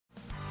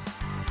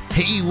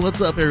Hey, what's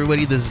up,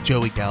 everybody? This is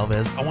Joey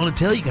Galvez. I want to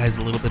tell you guys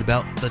a little bit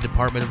about the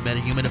Department of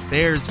Metahuman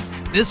Affairs.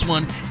 This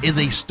one is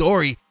a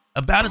story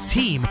about a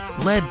team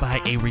led by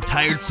a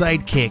retired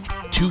sidekick,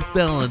 2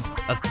 felons,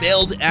 a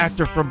failed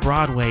actor from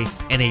Broadway,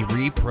 and a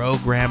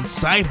reprogrammed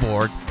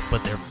cyborg.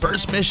 But their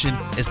first mission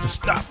is to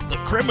stop the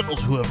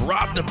criminals who have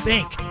robbed a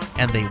bank,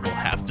 and they will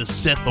have to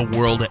set the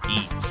world at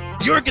ease.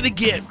 You're going to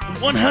get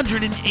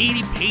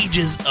 180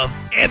 pages of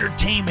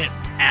entertainment,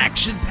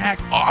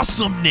 action-packed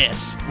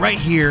awesomeness right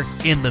here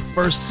in the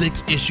first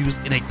 6 issues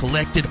in a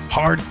collected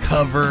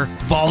hardcover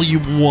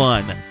volume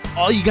 1.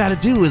 All you got to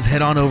do is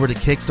head on over to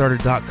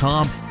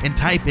Kickstarter.com and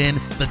type in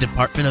the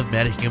Department of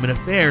Metahuman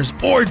Affairs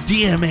or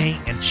DMA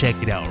and check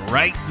it out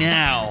right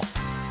now.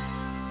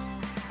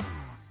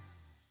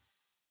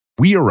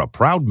 We are a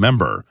proud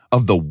member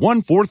of the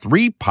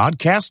 143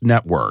 Podcast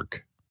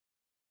Network.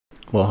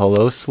 Well,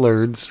 hello,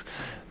 Slurds.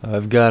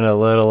 I've got a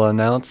little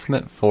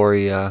announcement for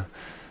you.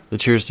 The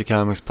Cheers to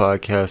Comics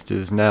podcast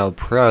is now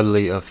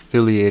proudly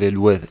affiliated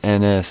with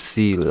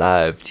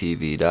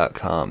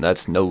NSCLiveTV.com.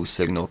 That's No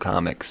Signal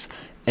Comics.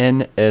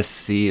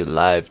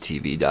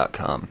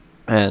 NSCLiveTV.com.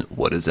 And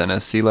what is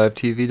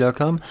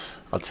NSCLiveTV.com?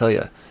 I'll tell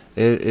you.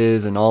 It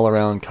is an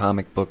all-around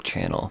comic book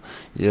channel.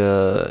 You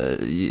go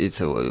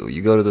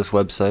to this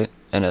website,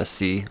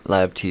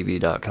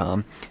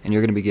 nsclivetv.com, and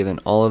you're going to be given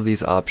all of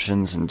these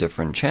options and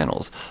different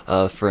channels.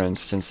 For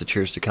instance, the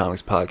Cheers to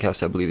Comics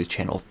podcast, I believe, is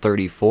channel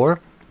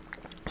 34.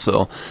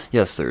 So,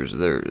 yes,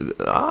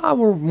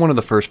 we're one of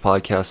the first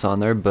podcasts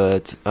on there,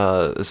 but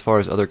as far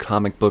as other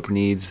comic book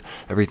needs,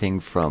 everything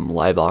from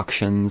live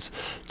auctions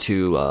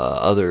to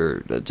other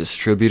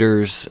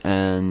distributors,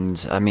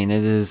 and I mean,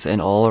 it is an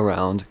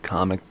all-around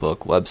comic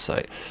book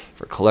website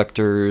for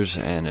collectors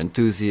and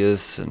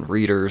enthusiasts and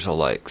readers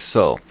alike.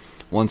 So,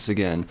 once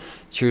again,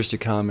 Cheers to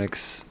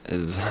Comics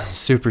is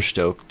super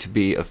stoked to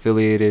be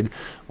affiliated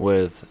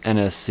with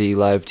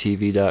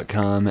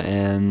NSCLiveTV.com,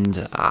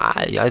 and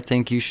I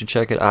think you should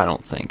check it. I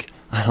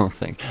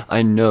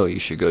know you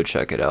should go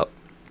check it out.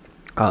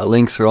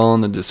 Links are all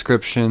in the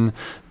description,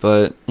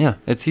 but yeah,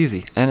 it's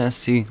easy.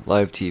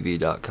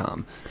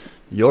 NSCLiveTV.com.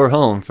 Your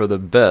home for the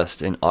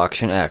best in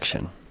auction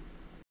action.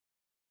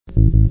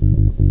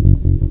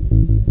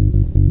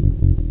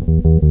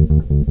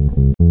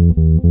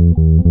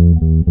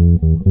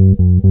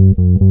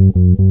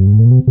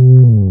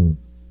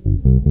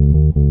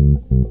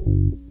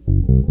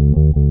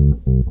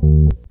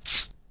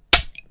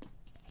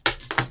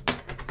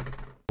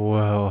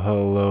 Well,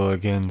 hello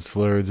again,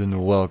 Slurds,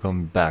 and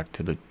welcome back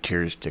to the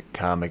Cheers to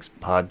Comics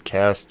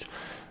podcast.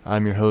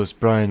 I'm your host,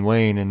 Brian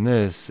Wayne, and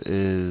this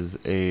is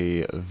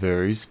a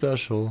very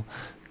special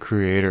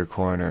Creator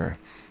Corner.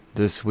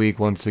 This week,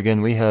 once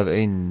again, we have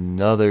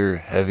another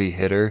heavy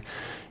hitter.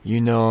 You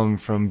know him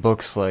from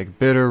books like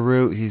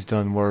Bitterroot. He's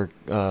done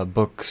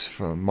books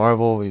from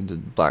Marvel. He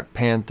did Black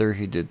Panther.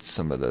 He did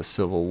some of the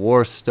Civil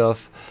War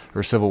stuff,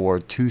 or Civil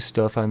War II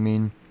stuff, I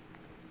mean.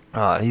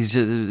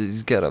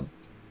 He's got a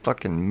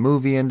fucking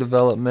movie in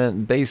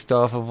development based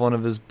off of one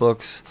of his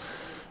books.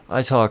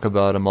 I talk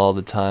about him all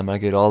the time. I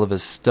get all of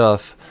his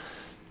stuff.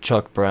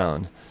 Chuck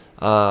Brown.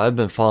 I've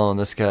been following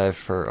this guy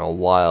for a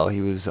while.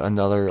 He was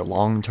another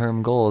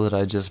long-term goal that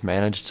I just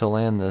managed to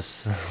land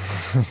this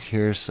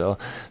year, so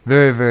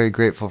very, very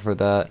grateful for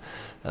that.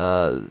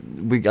 I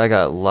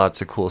got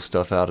lots of cool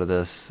stuff out of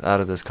this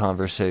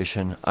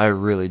conversation. I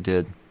really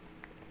did.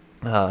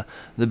 The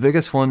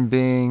biggest one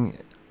being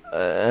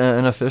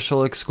an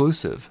official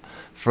exclusive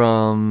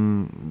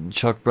from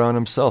Chuck Brown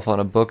himself on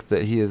a book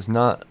that he has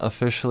not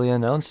officially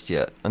announced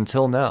yet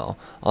until now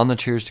on the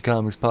Cheers to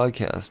Comics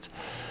podcast.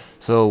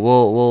 So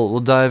we'll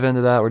dive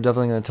into that. We're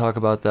definitely going to talk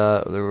about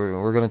that.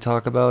 We're going to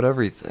talk about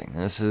everything.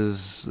 This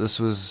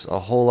was a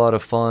whole lot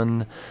of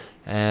fun,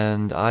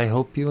 and I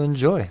hope you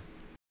enjoy.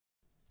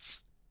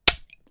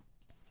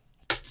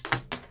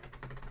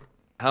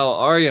 How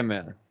are you,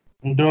 man?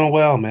 I'm doing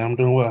well, man. I'm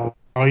doing well.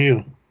 How are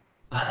you?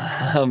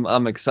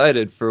 I'm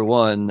excited for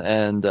one,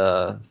 and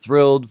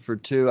thrilled for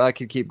two. I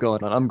could keep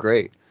going on. I'm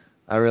great.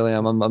 I really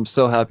am. I'm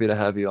so happy to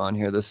have you on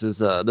here. This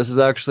is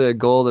actually a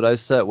goal that I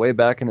set way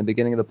back in the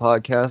beginning of the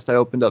podcast. I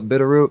opened up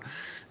Bitterroot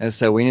and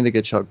said we need to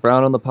get Chuck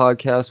Brown on the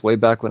podcast. Way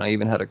back when I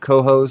even had a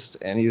co-host,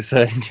 and he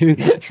said,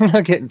 "Dude, you're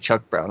not getting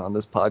Chuck Brown on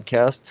this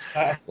podcast."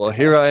 Well,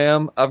 here I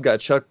am. I've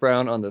got Chuck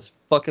Brown on this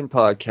fucking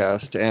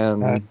podcast,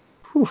 and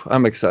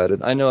I'm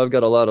excited. I know I've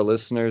got a lot of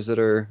listeners that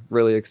are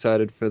really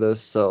excited for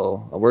this,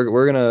 so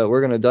we're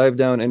gonna dive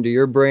down into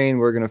your brain.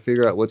 We're gonna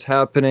figure out what's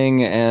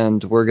happening,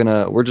 and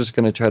we're just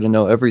gonna try to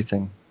know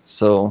everything.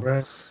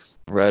 So,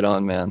 right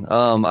on, man.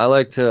 I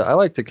like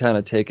to kind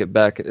of take it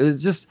back,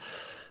 just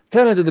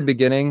kind of to the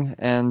beginning,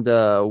 and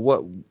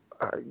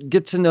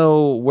get to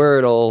know where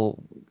it all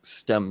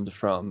stemmed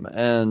from,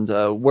 and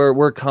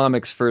where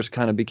comics first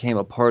kind of became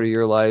a part of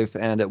your life,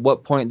 and at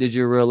what point did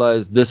you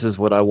realize this is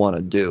what I want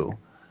to do?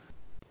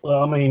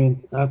 Well, I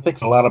mean, I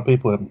think a lot of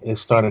people, it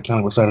started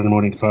kind of with Saturday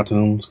morning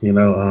cartoons,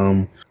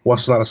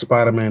 watched a lot of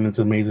Spider-Man and His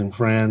Amazing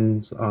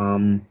Friends.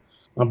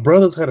 My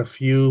brothers had a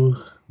few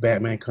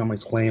Batman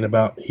comics playing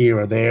about here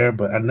or there,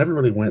 but I never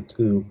really went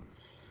to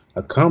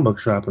a comic book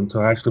shop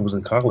until I actually was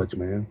in college,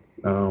 man.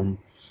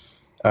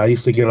 I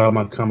used to get all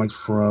my comics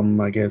from,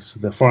 I guess,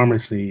 the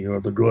pharmacy or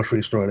the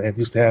grocery store. They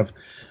used to have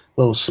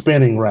those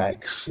spinning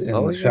racks in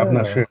Oh the shop. I'm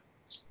not yeah. sure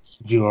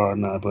if you are or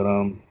not, but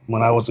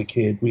when I was a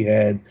kid, we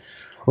had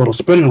little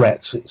spinning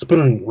racks in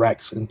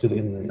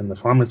the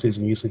pharmacies,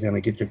 and you used to kind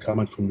of get your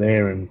comics from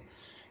there, and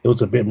it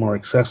was a bit more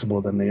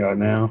accessible than they are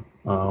now.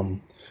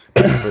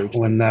 Very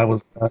true. When I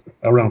was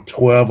around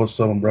 12 or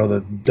so, my brother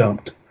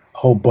dumped a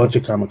whole bunch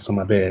of comics on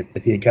my bed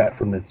that he had got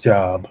from his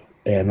job,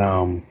 and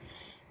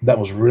that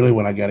was really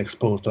when I got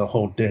exposed to a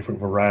whole different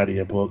variety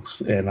of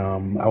books. And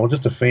I was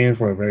just a fan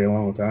for a very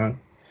long time.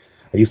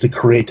 I used to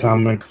create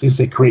comics, used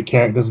to create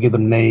characters, give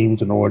them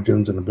names and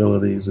origins and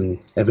abilities, and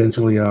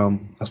eventually I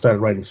started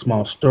writing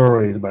small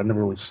stories, but I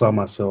never really saw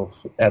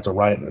myself as a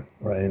writer,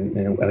 right?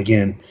 And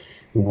again,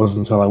 it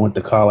wasn't until I went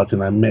to college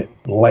and I met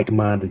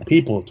like-minded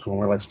people to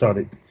where I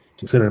started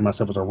considering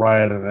myself as a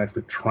writer and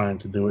actually trying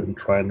to do it and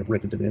trying to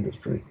break into the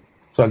industry.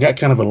 So I got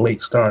kind of a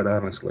late start,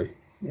 honestly,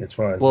 as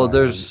far as Well, my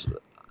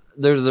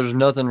there's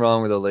nothing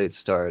wrong with a late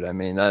start. I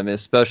mean,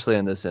 especially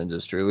in this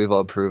industry, we've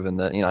all proven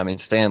that. I mean,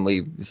 Stan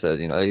Lee said,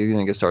 he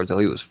didn't get started until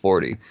he was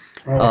 40.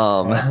 right.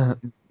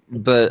 Um,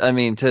 but I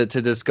mean, to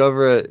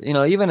discover it,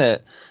 even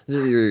at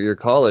your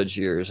college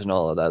years and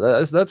all of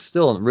that, that's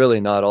still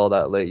really not all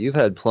that late. You've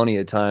had plenty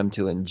of time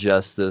to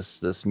ingest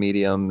this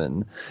medium,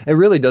 and it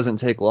really doesn't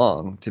take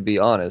long, to be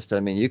honest. I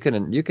mean, you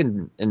can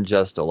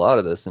ingest a lot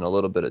of this in a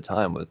little bit of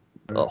time with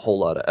a whole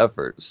lot of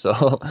effort.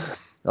 So.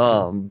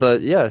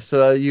 But yeah,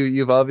 so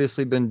you've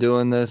obviously been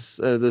doing this.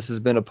 This has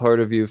been a part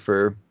of you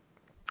for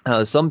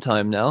some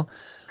time now.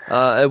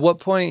 At what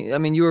point? I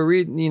mean, you were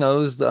reading.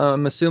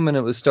 I'm assuming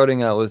it was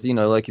starting out with,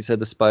 like you said,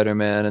 the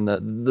Spider-Man and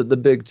the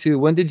big two.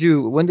 When did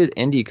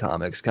indie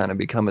comics kind of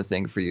become a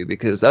thing for you?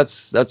 Because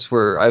that's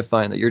where I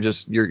find that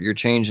you're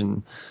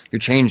changing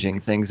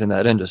things in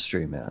that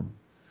industry, man.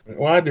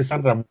 Well, I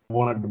decided I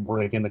wanted to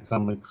break into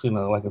comics.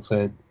 Like I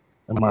said,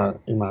 in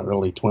my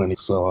early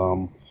 20s.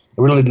 So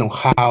I really didn't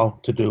know how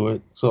to do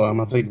it. So I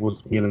think it was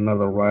being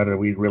another writer,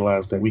 we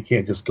realized that we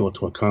can't just go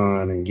to a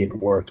con and get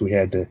work. We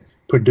had to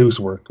produce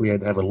work. We had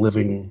to have a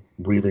living,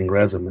 breathing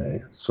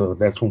resume. So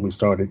that's when we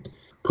started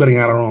putting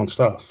out our own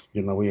stuff.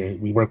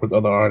 We worked with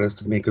other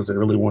artists and makers that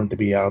really wanted to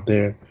be out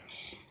there,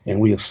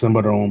 and we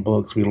assembled our own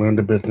books. We learned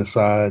the business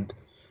side.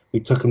 We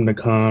took them to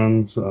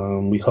cons.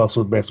 We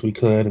hustled best we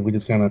could, and we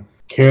just kind of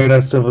carried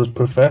ourselves as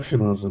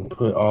professionals and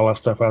put all our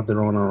stuff out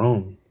there on our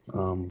own.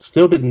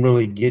 Still didn't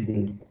really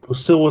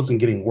still wasn't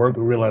getting work.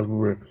 We realized we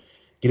were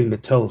getting to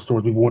tell the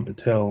stories we wanted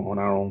to tell on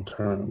our own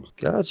terms.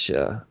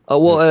 Gotcha.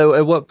 Well,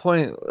 at what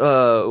point?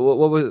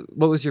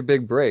 What was your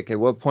big break? At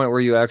what point were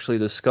you actually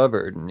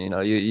discovered? And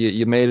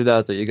you made it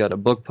out that you got a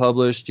book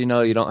published. You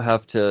don't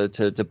have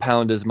to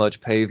pound as much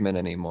pavement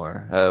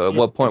anymore. At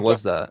what point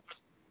was that?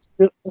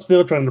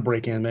 Still trying to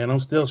break in, man. I'm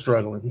still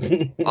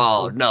struggling.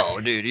 Oh no,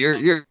 dude,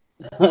 you're.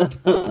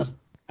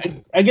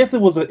 I guess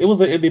it was an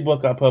indie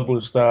book I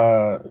published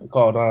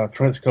called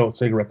Trench Coat,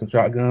 Cigarettes, and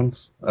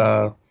Shotguns.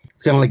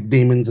 It's kind of like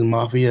demons and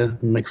mafia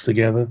mixed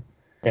together.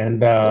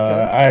 And Okay.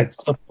 I had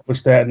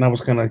self-published that, and I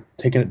was kind of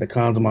taking it to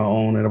cons on my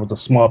own. And it was a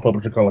small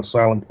publisher called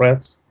Silent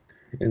Press,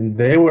 and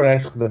they were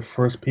actually the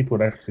first people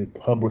that actually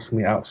published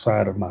me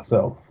outside of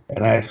myself.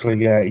 And I actually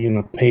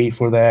got paid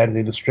for that, and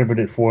they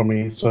distributed it for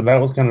me. So that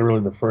was kind of really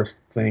the first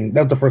thing.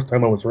 That was the first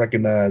time I was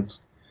recognized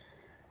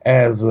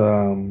as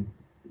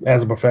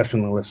as a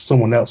professional, as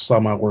someone else saw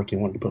my work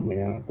and wanted to put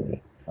me out there.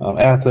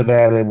 After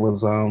that, it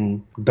was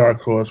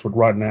Dark Horse with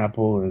Rotten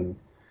Apple and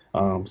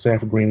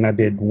Sanford Green. I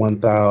did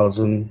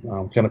 1,000,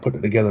 kind of put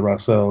it together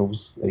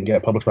ourselves and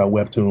got published by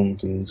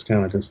Webtoons, and it's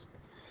kind of just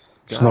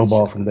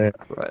snowball Gotcha. from there.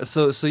 Right.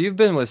 So you've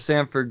been with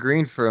Sanford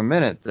Green for a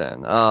minute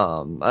then.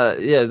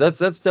 Yeah, that's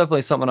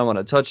definitely something I want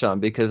to touch on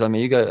because I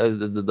mean you got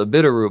the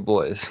Bitterroot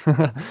boys.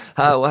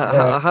 how,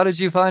 Yeah. how did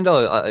you find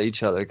out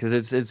each other? Because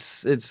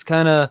it's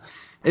kind of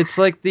it's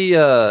like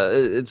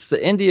it's the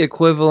indie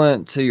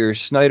equivalent to your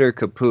Snyder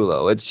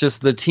Capullo. It's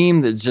just the team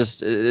that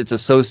it's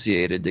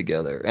associated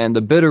together. And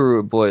the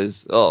Bitterroot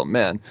boys, oh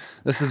man,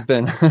 this has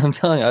been I'm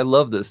telling you, I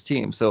love this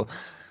team. So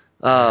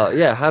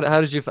yeah, how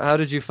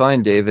did you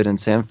find David and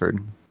Sanford?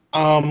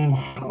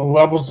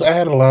 Well, I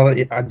had a lot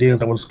of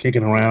ideas I was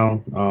kicking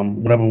around.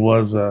 One of them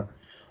was a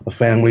black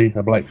family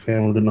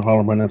in the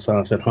Harlem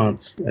Renaissance that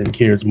hunts and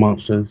kills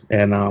monsters,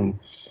 and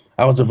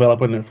I was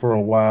developing it for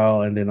a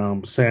while, and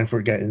then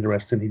Sanford got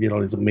interested. He did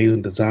all these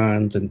amazing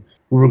designs, and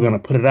we were gonna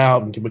put it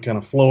out and keep it kind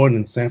of flowing.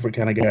 And Sanford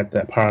kind of got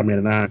that Power Man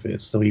and Iron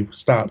Fist, so he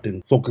stopped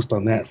and focused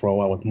on that for a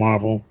while with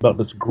Marvel. Built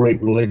this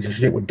great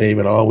relationship with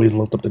David. I always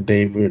looked up to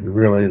David,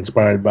 really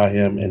inspired by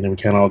him, and then we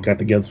kind of all got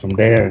together from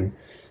there. And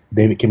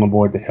David came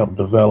aboard to help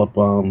develop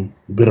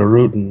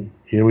Bitterroot, and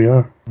here we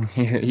are.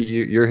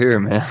 You're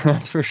here, man.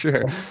 That's for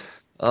sure.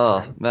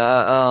 Oh,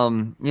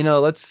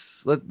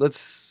 let's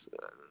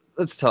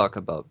let's talk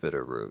about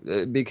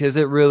Bitterroot, because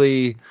it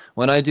really,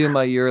 when I do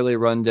my yearly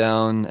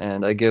rundown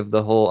and I give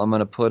the whole, I'm going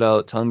to put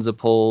out tons of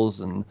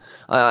polls, and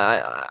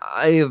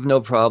I have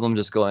no problem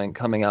just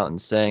coming out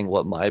and saying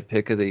what my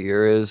pick of the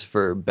year is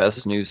for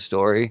best news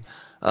story.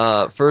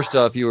 First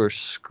off, you were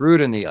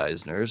screwed in the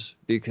Eisners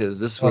because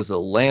this was a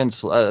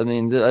landslide. I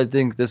mean, I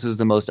think this was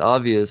the most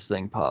obvious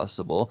thing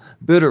possible.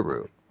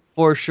 Bitterroot,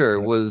 for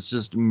sure, was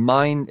just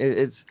mine.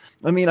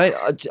 I mean,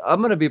 I'm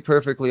going to be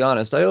perfectly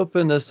honest. I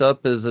opened this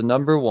up as a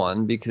number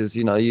one because,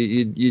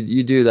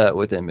 you do that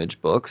with image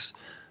books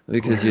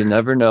because you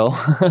never know.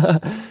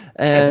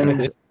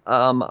 And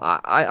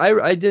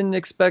I didn't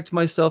expect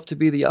myself to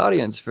be the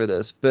audience for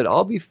this, but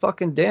I'll be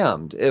fucking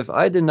damned if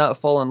I did not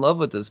fall in love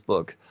with this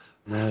book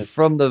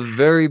from the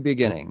very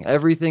beginning.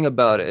 Everything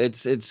about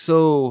it. It's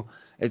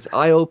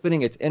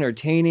eye-opening, it's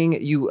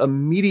entertaining. You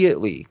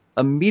immediately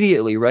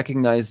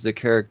recognize the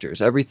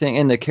characters. Everything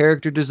in the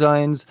character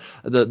designs,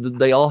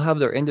 they all have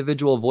their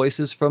individual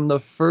voices from the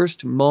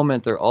first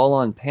moment they're all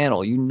on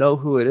panel. You know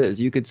who it is.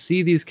 You could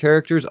see these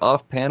characters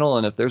off panel,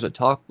 and if there's a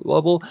talk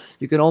bubble,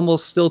 you can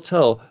almost still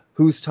tell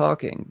who's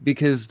talking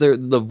because the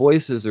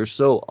voices are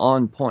so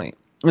on point.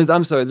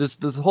 I'm sorry,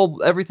 just this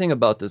whole everything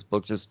about this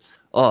book just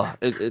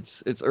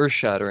it's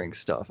earth-shattering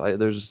stuff.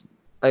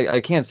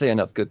 I can't say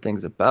enough good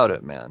things about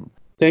it, man.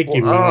 Thank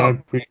you,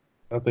 man.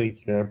 I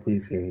appreciate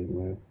it,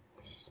 man.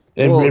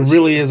 It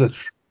really is a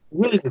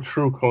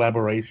true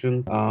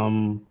collaboration.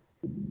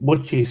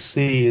 What you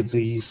see is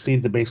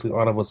basically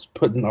all of us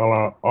putting all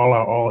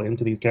our all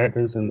into these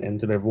characters and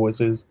into their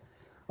voices.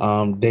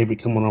 David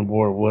coming on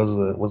board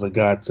was a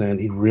godsend.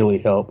 He really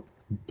helped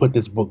put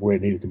this book where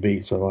it needed to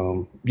be.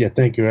 So yeah,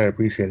 thank you. I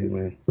appreciate it,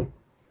 man.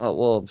 Oh,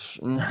 well,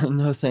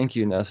 no, thank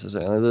you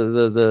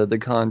necessarily. The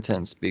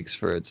content speaks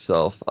for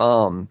itself.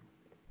 So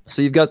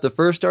you've got the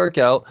first arc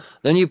out,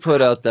 then you put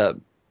out that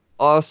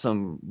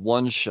awesome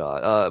one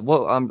shot.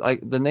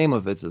 The name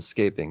of it's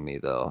escaping me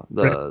though.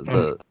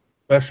 The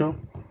special.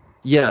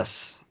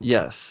 Yes.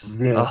 Yeah.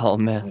 Oh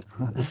man,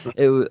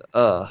 it was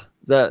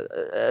that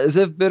as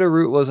if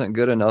Bitterroot wasn't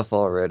good enough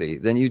already.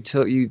 Then you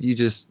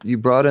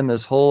brought in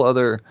this whole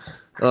other.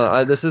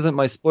 This isn't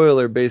my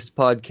spoiler-based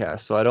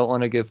podcast, so I don't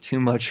want to give too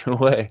much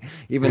away,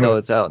 even though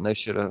it's out and I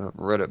should have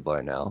read it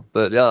by now.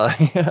 But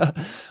yeah.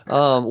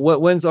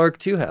 When's Arc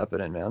 2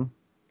 happening, man?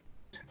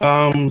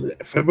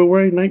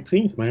 February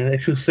 19th, man.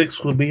 Issue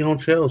 6 will be on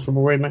shelves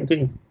February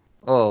 19th.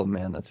 Oh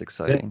man, that's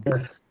exciting.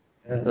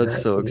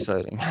 That's so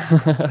exciting.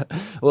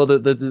 Well,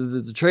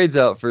 the trade's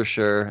out for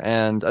sure.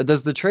 And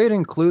does the trade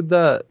include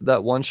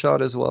that one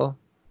shot as well?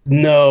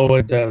 No,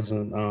 it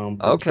doesn't.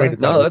 Okay,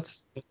 no,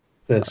 that's.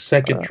 The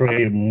second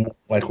trade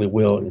likely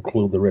will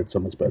include the Red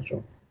Summer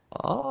Special.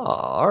 Oh,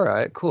 all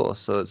right, cool.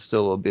 So it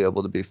still will be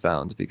able to be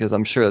found because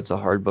I'm sure it's a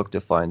hard book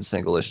to find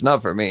single issue.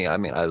 Not for me. I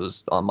mean, I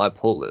was on my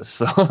pull list,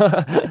 so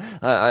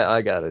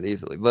I got it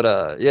easily.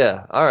 But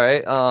yeah, all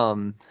right.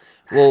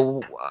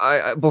 Well,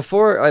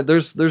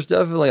 there's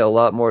definitely a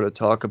lot more to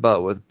talk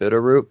about with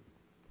Bitterroot.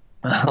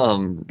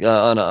 On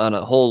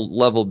a whole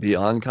level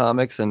beyond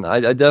comics, and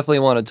I definitely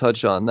want to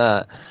touch on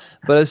that.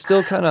 But I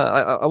still kind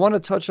of I want to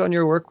touch on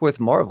your work with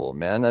Marvel,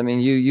 man. I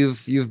mean,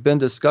 you've been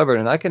discovered,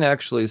 and I can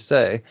actually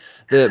say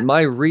that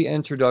my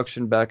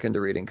reintroduction back into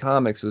reading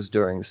comics was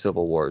during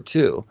Civil War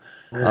II.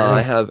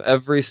 I have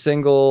every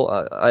single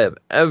tie-in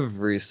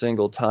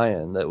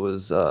that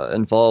was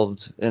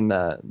involved in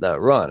that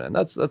run, and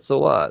that's a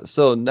lot.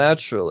 So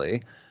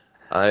naturally,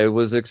 I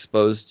was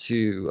exposed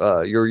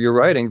to your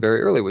writing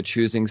very early with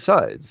Choosing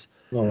Sides.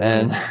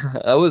 And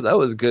that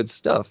was good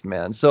stuff,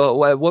 man.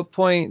 So at what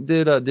point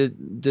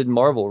did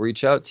Marvel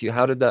reach out to you?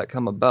 How did that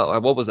come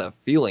about? What was that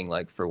feeling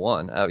like, for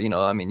one? I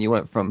mean, you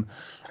went from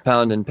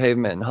pounding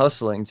pavement and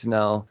hustling to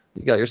now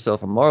you got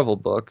yourself a Marvel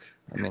book.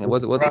 I mean,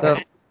 what's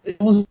that? It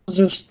was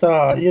just,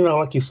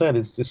 like you said,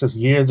 it's just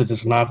years of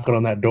just knocking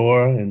on that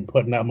door and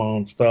putting out my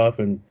own stuff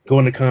and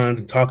going to cons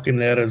and talking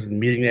to editors and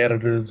meeting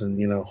editors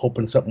and,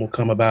 hoping something will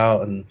come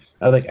about. And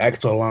I think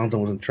Axel Alonso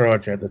was in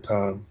charge at the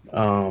time.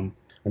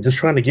 And just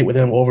trying to get with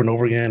him over and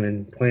over again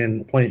and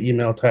playing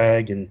email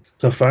tag. And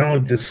so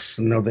finally just,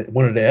 that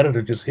one of the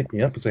editors just hit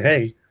me up and said,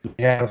 hey,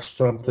 we have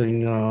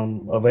something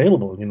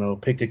available,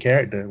 pick a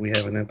character. We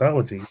have an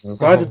anthology. So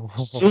I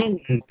just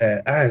assumed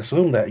that, I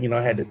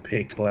had to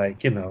pick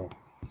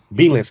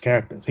B-list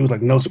characters. He was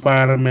like, no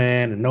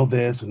Spider-Man and no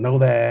this and no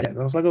that. And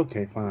I was like,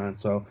 okay, fine.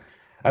 So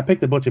I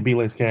picked a bunch of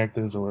B-list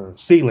characters or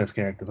C-list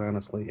characters,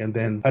 honestly. And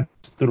then I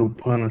threw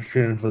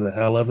Punisher in for the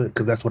hell of it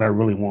because that's what I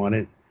really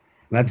wanted.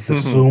 And I just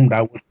assumed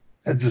I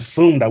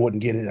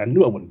wouldn't get it. I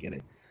knew I wouldn't get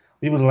it.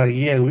 He was like,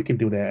 yeah, we can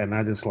do that. And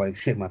I just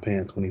shit my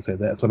pants when he said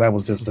that. So that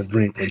was just a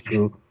dream come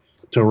true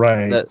to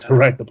write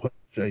the Punisher,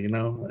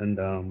 And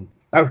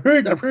I've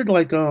heard I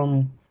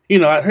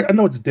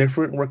know it's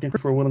different working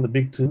for one of the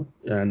big two,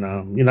 and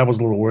I was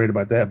a little worried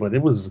about that, but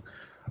it was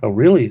a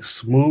really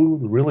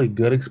smooth, really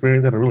good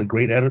experience. I had a really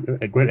great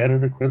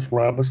editor, Chris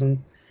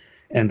Robinson,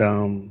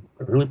 and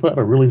really put out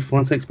a really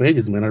fun 6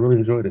 pages, man. I really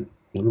enjoyed it.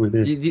 I really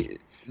did.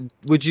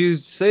 would you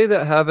say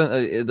that having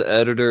the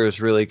editor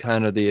is really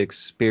kind of the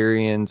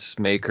experience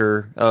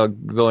maker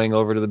going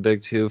over to the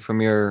big two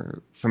from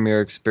your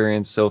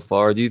experience so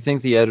far? Do you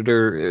think the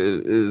editor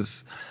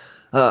is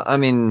I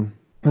mean,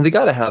 they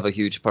got to have a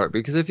huge part,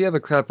 because if you have a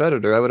crap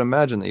editor, I would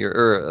imagine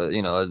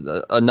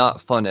that a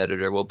not fun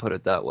editor, we'll put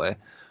it that way.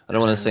 I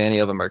don't want to say any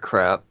of them are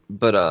crap,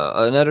 but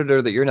an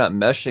editor that you're not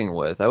meshing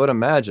with, I would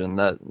imagine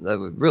that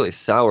would really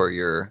sour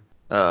your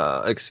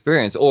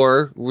experience.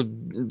 Or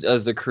would,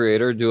 as the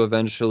creator, do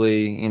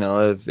eventually,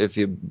 if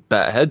you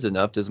bat heads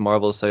enough, does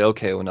Marvel say,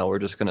 okay, well, no, we're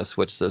just going to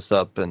switch this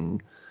up?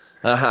 And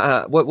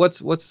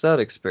what's that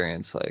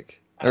experience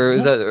like? Or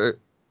is that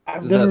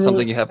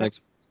something you haven't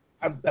experienced?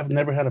 I've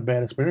never had a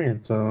bad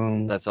experience.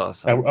 That's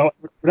awesome. I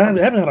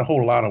haven't had a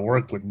whole lot of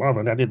work with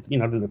Marvel. I did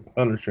the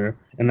Punisher,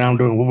 and now I'm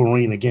doing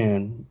Wolverine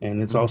again,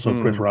 and it's also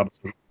Chris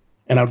Robinson.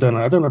 And I've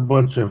done a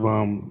bunch of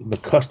the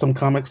custom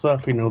comic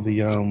stuff.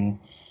 The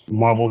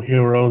Marvel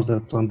Heroes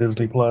that's on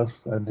Disney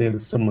Plus. I did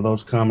some of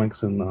those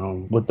comics,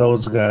 and with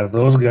those guys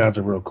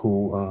are real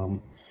cool.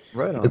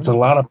 Right on. It's a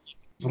lot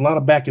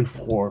of back and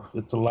forth.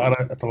 It's a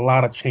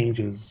lot of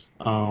changes.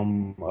 A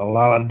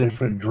lot of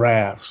different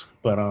drafts.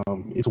 But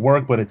it's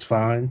work, but it's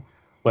fine.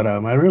 But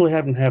I really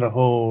haven't had a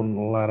whole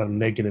lot of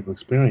negative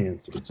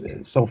experience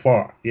so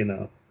far.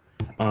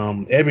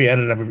 Every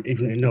editor,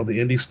 even the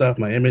indie stuff,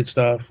 my image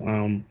stuff,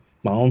 my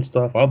own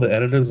stuff, all the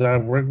editors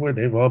I've worked with,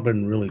 they've all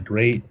been really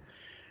great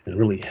and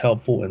really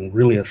helpful and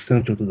really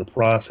essential to the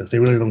process. They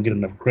really don't get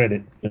enough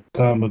credit in the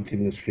comic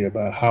industry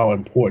about how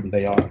important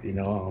they are.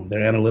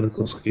 Their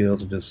analytical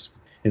skills are just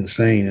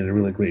insane, and they're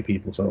really great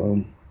people.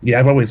 So yeah,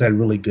 I've always had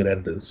really good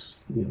editors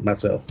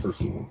myself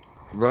personally.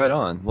 Right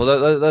on.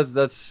 Well,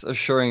 that's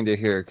assuring to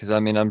hear, because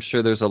I'm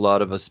sure there's a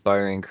lot of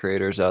aspiring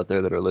creators out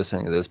there that are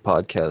listening to this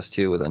podcast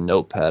too, with a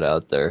notepad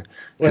out there.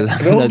 Well,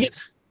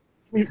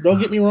 don't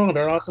get me wrong,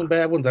 there are some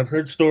bad ones. I've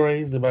heard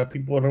stories about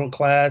people that don't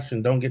clash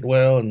and don't get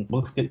well, and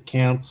books get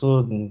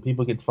canceled, and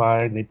people get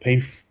fired, and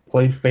they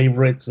play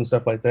favorites and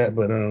stuff like that.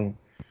 But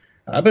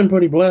I've been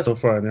pretty blessed so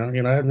far now.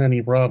 I haven't had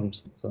any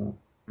problems. So.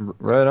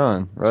 Right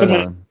on.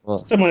 Well,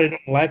 somebody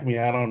don't like me,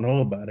 I don't know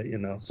about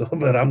it, So,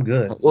 but I'm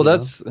good. Well,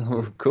 that's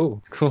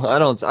cool. I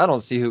don't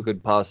see who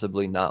could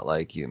possibly not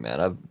like you,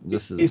 man.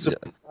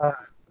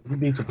 You'd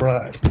be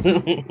surprised.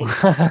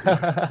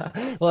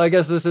 Well, I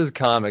guess this is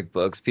comic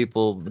books.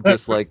 People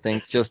dislike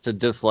things just to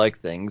dislike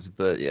things,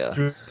 but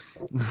yeah.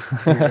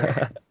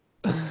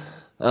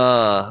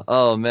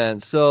 Oh man.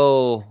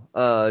 So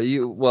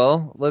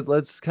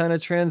let's kind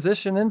of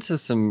transition into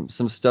some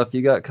stuff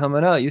you got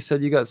coming out. You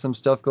said you got some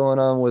stuff going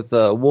on with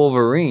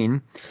Wolverine.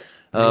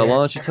 Why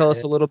don't you tell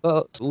us a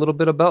little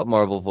bit about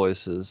Marvel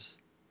Voices?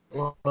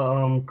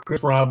 Well,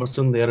 Chris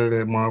Robinson, the editor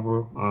at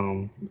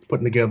Marvel,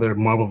 putting together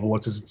Marvel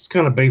Voices. It's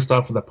kind of based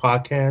off of the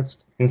podcast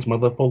and some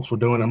other folks were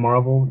doing at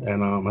Marvel.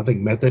 And I think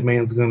Method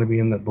Man's going to be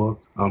in that book.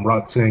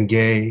 Roxanne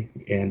Gay,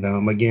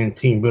 and again,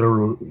 Team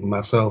Bitterroot,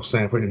 myself,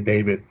 Sanford, and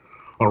David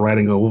are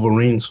writing a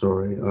Wolverine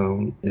story.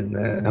 And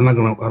I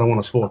don't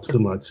want to spoil too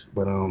much,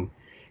 but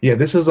yeah,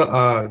 this is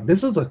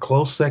a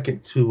close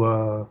second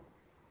to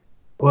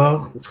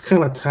well, it's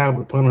kind of tied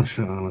with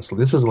Punisher, honestly.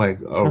 This is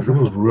like, it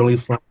was really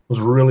fun. It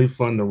was really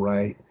fun to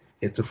write.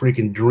 It's a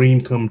freaking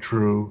dream come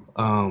true.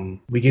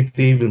 We get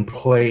to even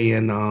play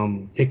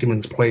in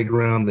Hickman's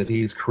playground that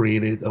he's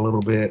created a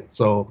little bit.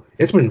 So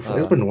it's been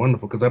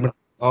wonderful, because I've been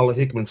all the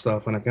Hickman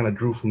stuff, and I kind of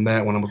drew from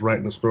that when I was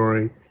writing the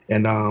story.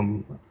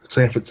 And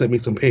Sanford sent me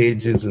some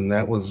pages, and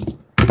that was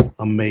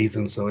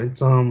amazing. So it's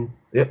and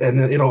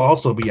it'll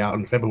also be out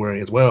in February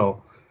as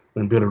well,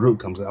 when Bitterroot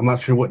comes out. I'm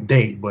not sure what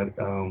date, but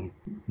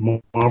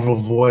Marvel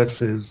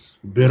Voices,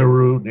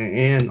 Bitterroot,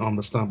 and On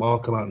the Stump all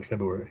come out in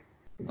February.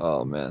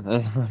 Oh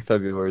man,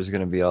 February is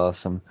going to be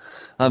awesome.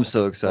 I'm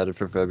so excited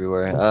for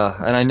February.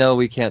 And I know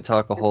we can't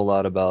talk a whole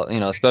lot about,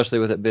 especially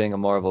with it being a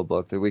Marvel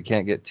book, that we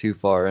can't get too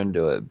far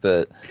into it.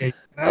 But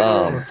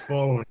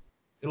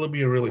it'll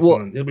be a really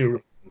fun. It'll be a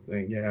really fun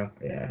thing. Yeah.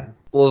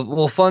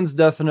 Well, fun's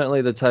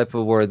definitely the type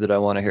of word that I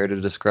want to hear to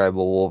describe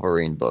a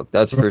Wolverine book.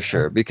 That's for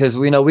sure, because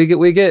we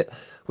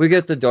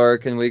get the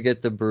dark and we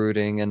get the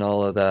brooding and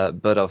all of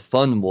that, but a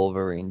fun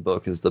Wolverine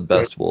book is the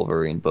best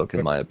Wolverine book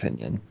in my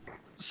opinion.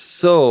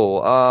 So,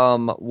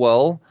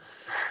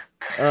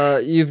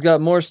 you've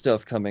got more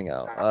stuff coming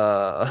out.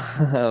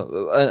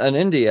 An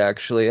indie,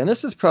 actually, and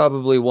this is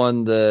probably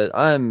one that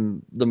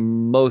I'm the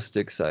most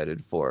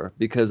excited for,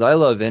 because I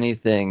love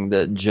anything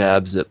that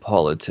jabs at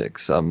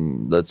politics.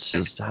 That's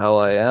just how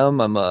I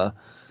am. I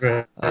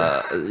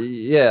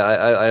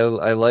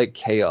like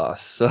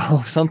chaos.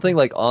 So something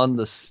like On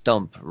the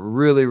Stump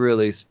really,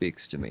 really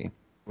speaks to me.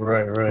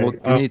 Right.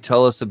 What can you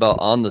tell us about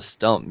On the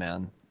Stump,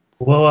 man?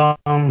 Well,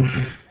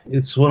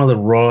 it's one of the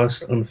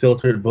rawest,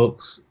 unfiltered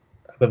books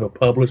I've ever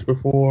published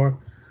before.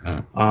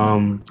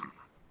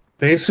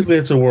 Basically,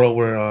 it's a world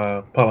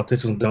where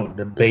politicians don't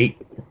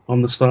debate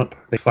on the stump.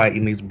 They fight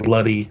in these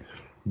bloody,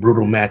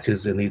 brutal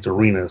matches in these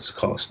arenas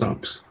called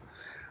stumps.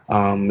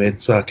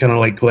 It's kind of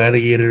like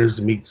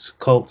Gladiators meets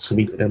cults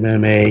meets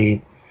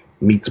MMA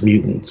meets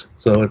mutants.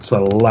 So it's a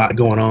lot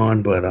going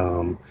on, but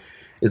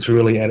it's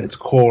really at its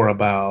core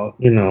about,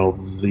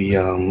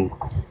 the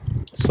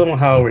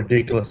somehow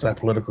ridiculous that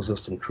political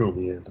system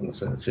truly is, in a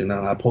sense.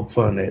 I poke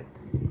fun at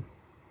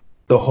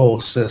the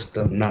whole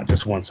system, not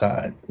just one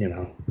side.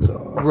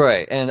 So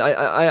Right, and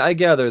I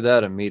gather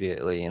that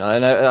immediately, and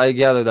I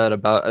gather that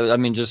about, I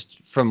mean, just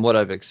from what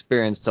I've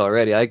experienced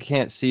already, I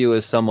can't see you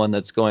as someone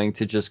that's going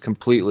to just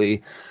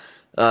completely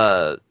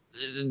uh,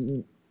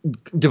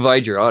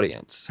 divide your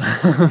audience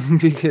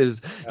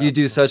because you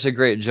do such a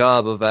great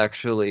job of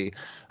actually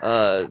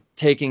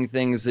taking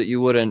things that you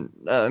wouldn't,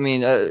 I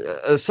mean,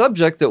 a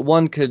subject that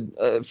one could,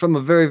 from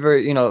a very,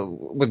 very,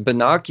 with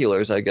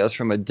binoculars, I guess,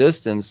 from a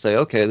distance, say,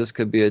 okay, this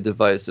could be a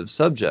divisive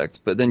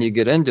subject. But then you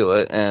get into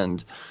it,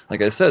 and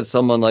like I said,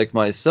 someone like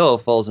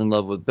myself falls in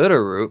love with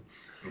Bitterroot.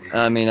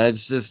 I mean,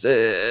 it's just,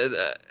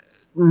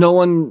 no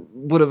one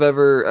would have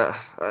ever.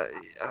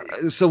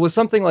 So with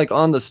something like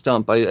On the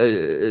Stump,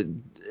 it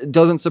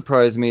doesn't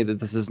surprise me that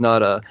this is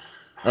not a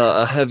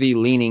heavy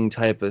leaning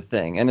type of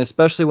thing, and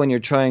especially when you're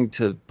trying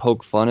to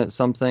poke fun at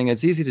something,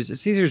 it's easier to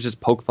just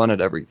poke fun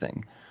at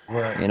everything.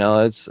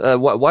 right. It's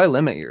why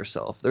limit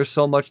yourself? There's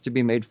so much to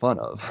be made fun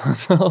of.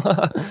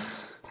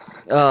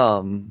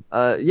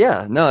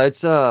 Yeah, no,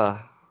 it's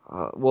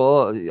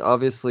well,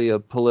 obviously a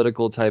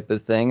political type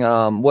of thing.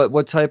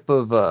 What type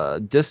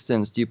of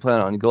distance do you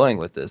plan on going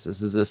with this?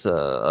 Is this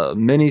a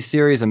mini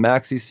series, a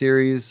maxi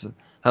series?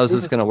 How's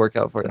this going to work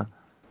out for you?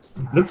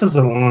 This is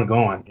an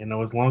ongoing. As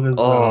long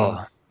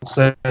as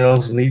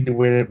sales need to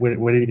where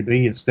they need to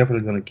be, it's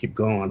definitely going to keep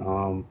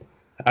going.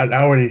 I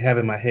already have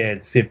in my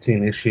head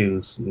 15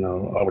 issues,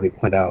 already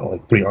planned out,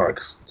 like 3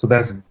 arcs. So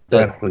that's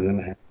definitely going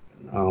to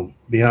happen.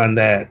 Beyond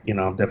that,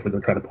 I'm definitely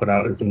going to try to put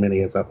out as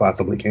many as I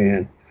possibly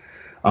can.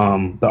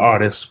 The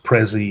artist,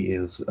 Prezi,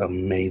 is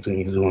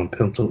amazing. He's doing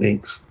pencil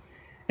inks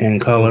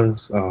and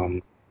colors.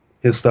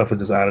 His stuff is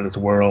just out of this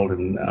world,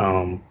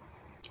 and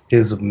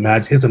his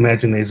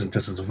imagination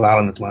just as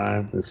violent as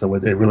mine, and so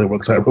it really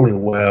works out really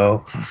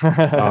well.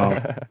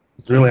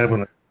 It's really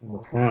having a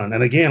fun,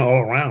 and again, all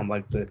around,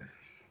 like the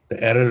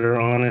editor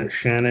on it,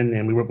 Shannon,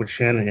 and we work with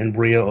Shannon and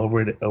Bria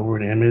over at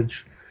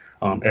Image.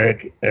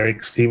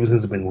 Eric Stevenson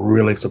has been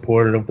really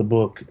supportive of the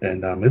book,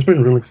 and it's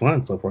been really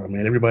fun so far. I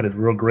mean, everybody's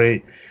real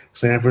great.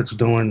 Sanford's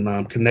doing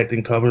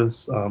connecting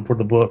covers for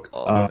the book.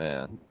 Oh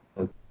man,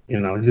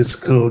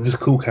 just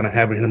cool kind of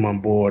having him on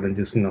board and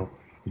just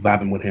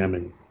vibing with him,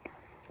 and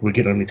we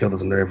get on each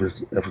other's nerves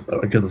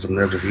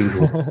as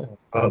usual.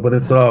 But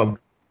it's so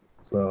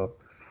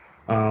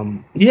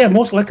yeah,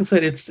 most like I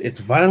said, it's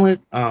violent,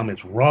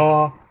 it's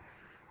raw,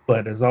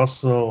 but there's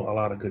also a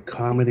lot of good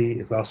comedy.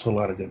 It's also a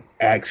lot of good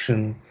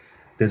action.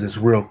 There's this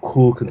real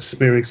cool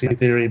conspiracy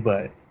theory,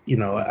 but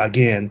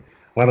again,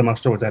 a lot of my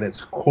stories at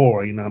its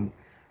core,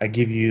 I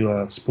give you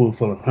a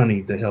spoonful of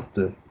honey to help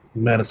the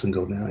medicine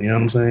go down. You know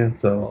what I'm saying?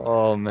 So,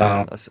 oh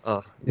man,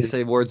 you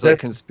say words like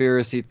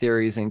conspiracy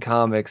theories in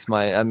comics.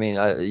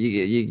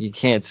 You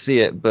can't see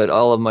it, but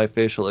all of my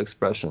facial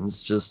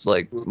expressions just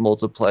like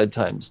multiplied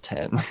times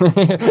 10.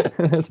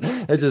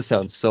 It just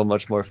sounds so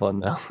much more fun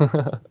now.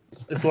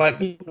 It's like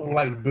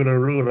like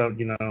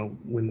Bitterroot.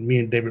 When me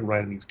and David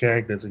write these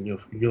characters, and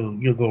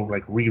you'll go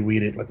like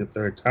reread it like a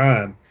third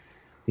time.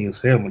 You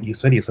say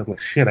to yourself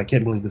like, shit, I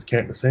can't believe this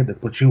character said this,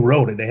 but you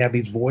wrote it. They have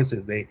these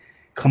voices. They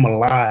come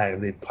alive,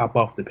 they pop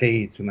off the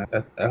page, and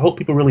I hope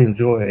people really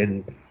enjoy it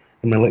and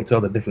relate to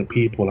other different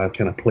people I've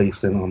kind of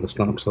placed in On the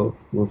Stump. So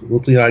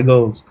we'll see how it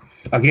goes.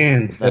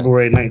 Again,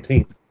 February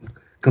 19th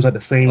comes out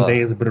the same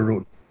day as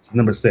Bitterroot. It's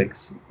number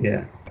 6.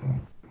 Yeah.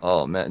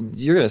 Oh man,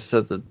 you're gonna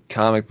set the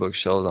comic book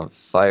shelves on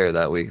fire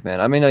that week,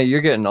 man. I mean, you're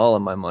getting all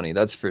of my money,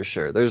 that's for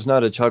sure. There's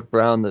not a Chuck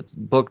Brown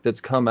book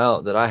that's come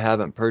out that I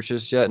haven't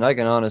purchased yet, and I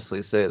can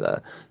honestly say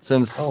that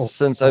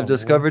since I've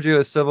discovered you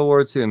at Civil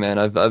War II, man,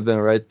 I've been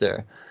right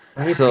there.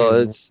 So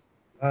it's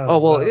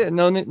yeah,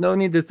 no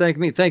need to thank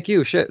me. Thank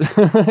you. Shit.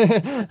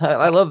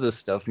 I love this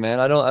stuff, man.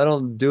 I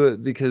don't do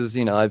it because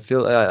I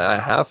feel I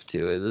have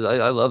to.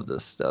 I love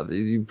this stuff.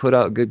 You put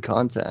out good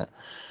content.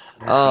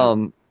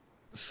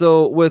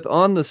 So with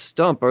On the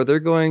Stump, are there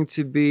going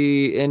to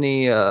be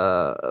any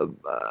how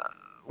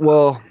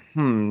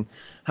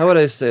would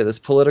I say this,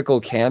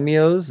 political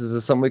cameos? Is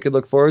this something we could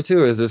look forward to,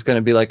 or is this going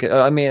to be like,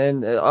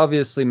 and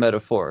obviously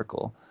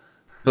metaphorical,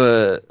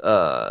 but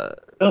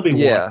there'll be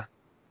yeah.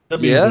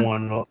 There'll be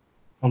one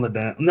on the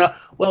down. No,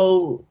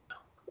 well,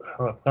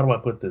 how do I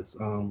put this?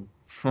 Don't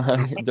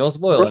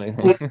spoil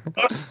anything.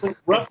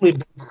 Roughly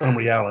based on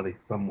reality,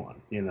 somewhat.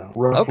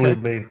 Roughly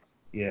based.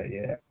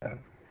 Yeah.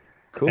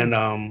 Cool.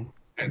 And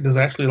there's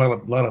actually a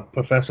lot of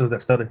professors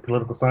that study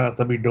political science.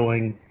 They'll be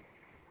doing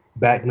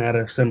back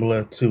matter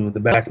similar to the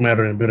back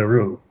matter in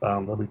Bitterroot.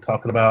 They'll be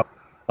talking about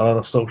a lot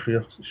of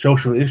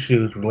social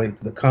issues related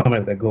to the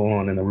comic that go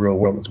on in the real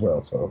world as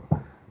well. So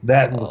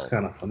that was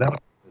kind of fun. That was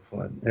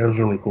fun. It was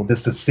really cool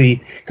just to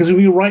see, because when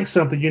you write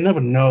something, you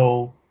never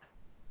know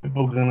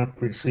people are gonna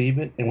perceive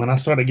it. And when I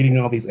started getting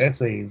all these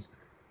essays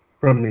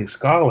from these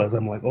scholars,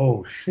 I'm like,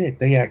 oh shit,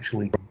 they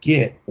actually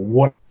get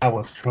what I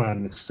was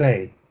trying to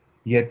say,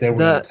 yet they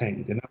were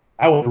entertained. And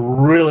I was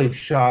really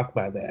shocked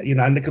by that,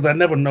 because I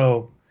never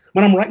know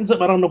when I'm writing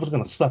something, I don't know if it's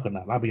gonna suck or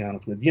not. I'll be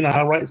honest with you. You know,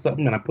 I write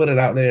something and I put it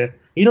out there.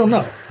 You don't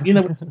know. You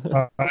never.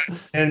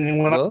 And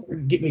when Well, I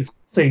get these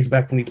essays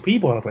back from these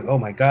people, I was like, oh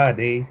my god,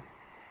 they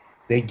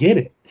get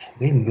it.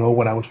 They know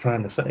what I was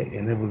trying to say,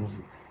 and that was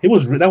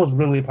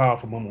really a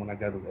powerful moment when I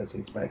got those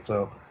essays back.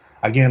 So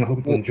again, I hope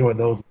people well, enjoy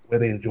those where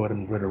they enjoy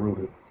them, where they're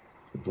rooted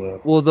as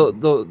well. Well,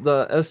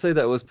 the essay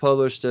that was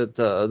published at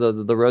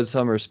the Red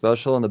Summer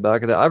Special in the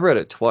back of that, I've read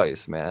it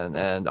twice, man,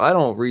 and I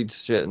don't read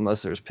shit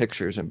unless there's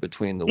pictures in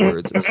between the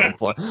words at some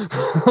point.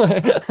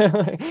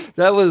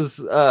 That was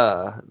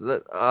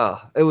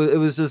it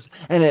was just,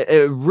 and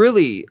it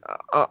really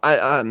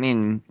I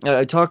mean,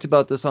 I talked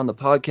about this on the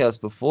podcast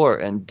before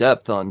in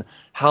depth on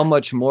how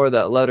much more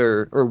that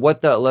letter, or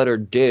what that letter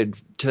did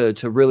to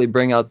really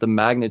bring out the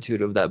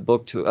magnitude of that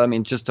book to, I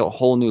mean, just a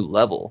whole new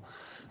level.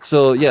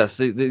 So yes,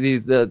 to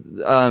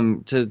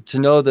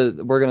know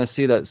that we're going to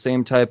see that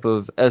same type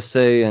of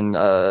essay and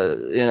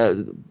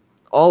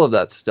all of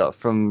that stuff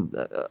from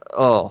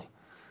oh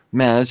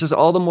man, it's just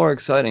all the more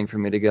exciting for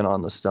me to get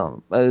on the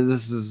stump.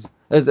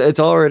 It's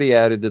already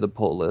added to the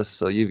pull list,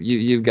 so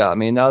you've got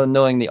me now,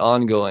 knowing the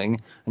ongoing,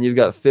 and you've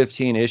got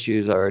 15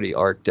 issues already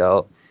arced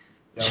out.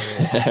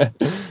 Yeah.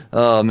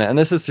 Oh man,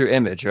 this is through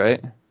Image, right?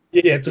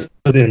 Yeah, it's an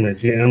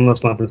Image. Yeah, I'm not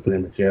stopping for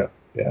Image. Yeah,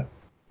 yeah.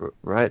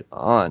 Right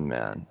on,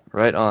 man.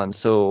 Right on.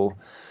 So,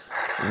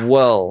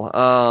 well,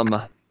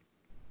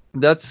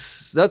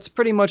 that's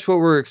pretty much what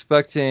we're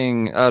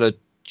expecting out of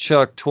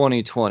Chuck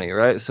 2020,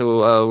 right?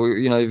 So,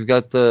 you've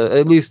got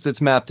at least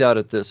it's mapped out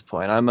at this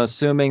point. I'm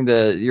assuming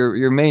that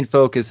your main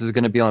focus is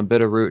going to be on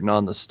Bitterroot and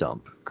on the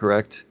stump,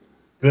 correct?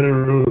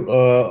 Bitterroot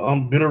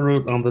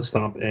on the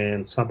stump,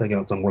 and something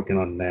else I'm working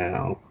on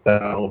now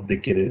that I hope to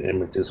get an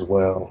Image as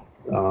well.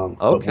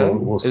 Okay.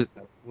 But we'll see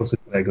how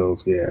that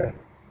goes. Yeah.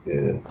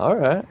 Yeah. All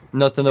right.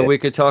 Nothing that we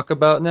could talk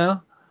about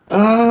now?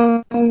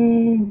 No,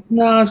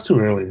 it's too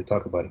early to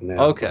talk about it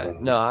now. Okay.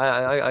 No,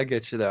 I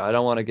get you there. I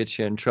don't want to get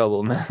you in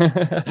trouble,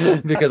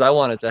 man, because I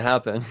want it to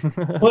happen.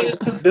 Well,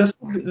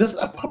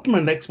 probably my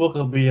next book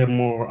will be a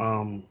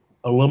little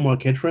more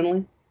kid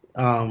friendly.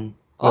 I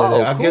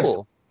cool. guess,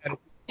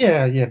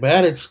 yeah. But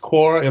at its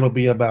core, it'll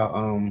be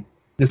about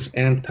this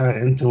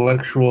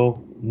anti-intellectual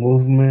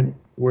movement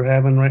we're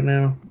having right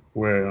now.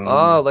 Where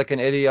like an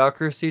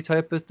idiocracy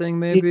type of thing,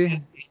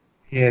 maybe.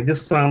 Yeah,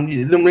 just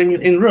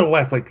in real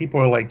life, like people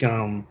are like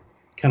kind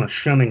of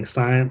shunning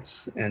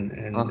science and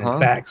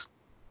facts.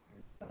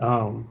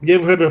 You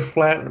ever heard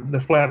of the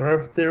flat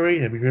Earth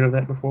theory? Have you heard of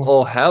that before?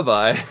 Oh, have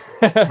I?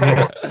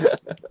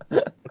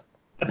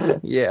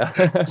 Yeah.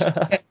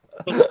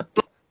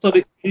 So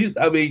they're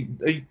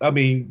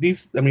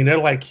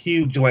like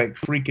huge, like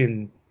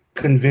freaking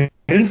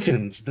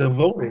conventions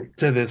devoted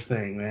to this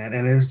thing, man,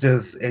 and it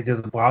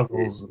just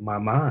boggles my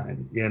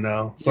mind, you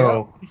know.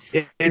 So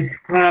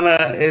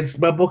it's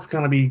my book's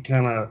be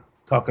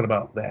talking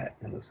about that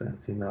in a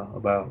sense, you know,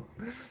 about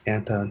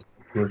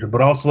anti-religion, but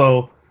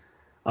also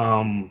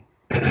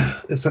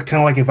it's kind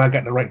of like if I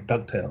got to write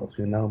DuckTales,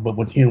 you know, but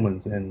with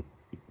humans and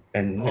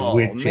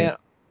weird shit.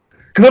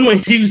 Because I'm a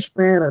huge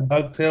fan of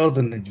DuckTales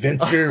and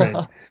adventure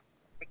and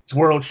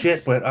world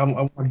shit, but I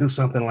want to do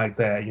something like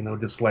that, you know,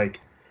 just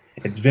like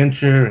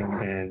adventure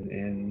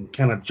and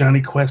kind of Johnny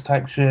Quest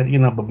type shit, you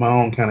know, but my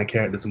own kind of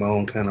characters, my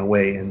own kind of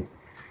way, and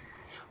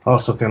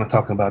also kind of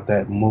talking about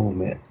that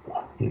movement,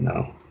 you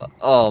know.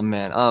 Oh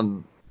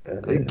man,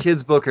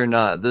 kids book or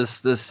not,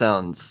 this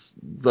sounds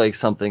like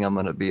something I'm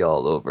gonna be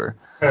all over.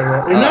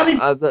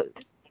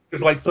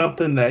 It's like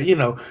something that, you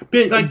know,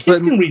 like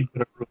kids can read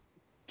Bitterroot.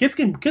 Kids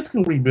can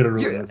read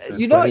Bitterroot.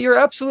 You know, you're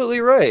absolutely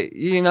right.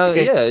 You know,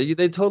 yeah,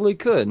 they totally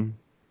could.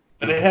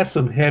 But it has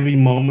some heavy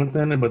moments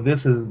in it, but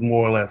this is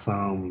more or less,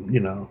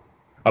 you know,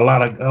 a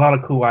lot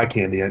of cool eye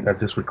candy. I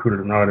just recruited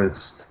an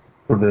artist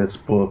for this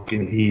book,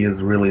 and he is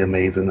really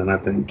amazing, and I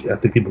think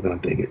people are gonna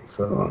dig it.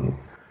 So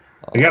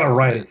I gotta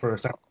write it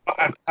first.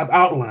 I've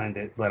outlined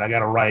it, but I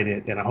gotta write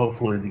it, and I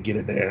hopefully to get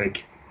it to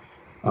Eric.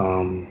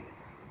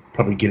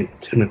 Probably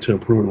get him to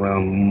approve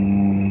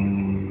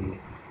around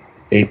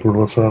April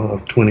or so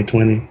of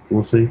 2020.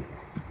 We'll see.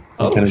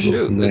 Oh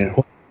shoot!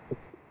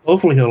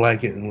 Hopefully he'll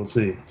like it, and we'll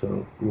see.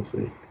 So we'll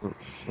see.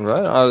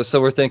 Right. So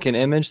we're thinking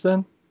Image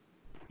then?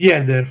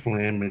 Yeah,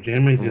 definitely Image.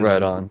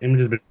 Right on. Image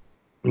has been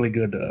really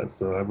good to us,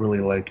 so I really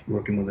like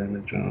working with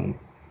Image.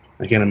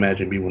 I can't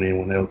imagine being with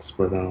anyone else,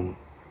 but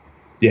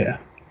yeah,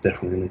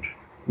 definitely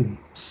Image.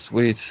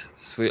 Sweet.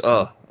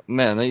 Oh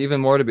man,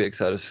 even more to be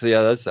excited. So yeah,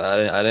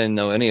 I didn't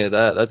know any of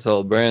that. That's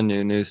all brand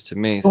new news to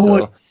me.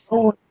 So. No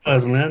one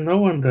does, man. No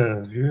one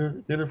does. You're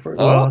the first.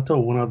 Oh. Well, I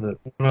told one other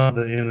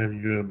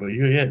interviewer, but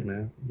you're it,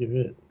 man.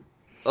 You're it.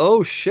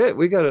 Oh shit,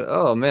 we got it.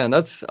 Oh man,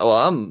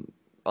 I'm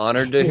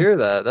honored to hear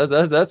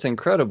that. That's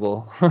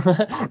incredible.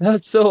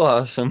 That's so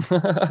awesome.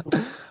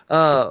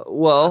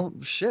 Well,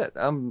 shit.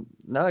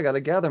 Now I got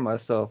to gather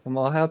myself. I'm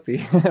all happy.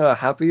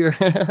 Happier.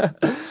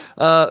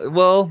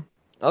 Well,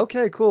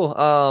 okay, cool.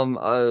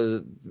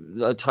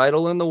 A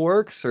title in the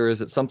works, or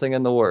is it something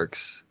in the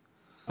works?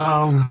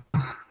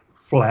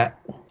 Flat.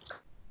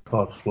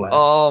 Called Flat.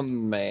 Oh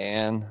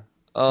man.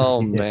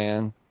 Yeah.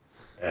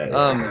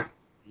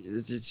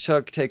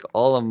 Chuck, take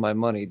all of my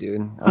money,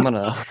 dude. I'm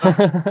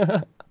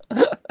gonna.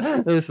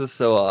 This is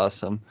so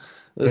awesome.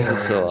 This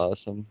is so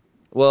awesome.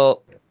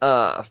 Well,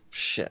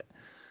 shit.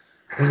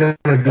 I'm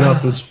gonna get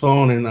off this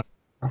phone and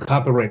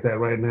copyright that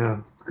right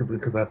now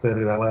because I said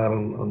it out loud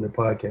on the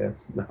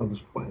podcast. No, I'm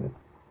just playing.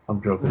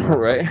 I'm joking.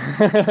 Right.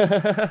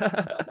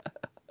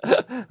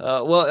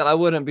 Well, I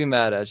wouldn't be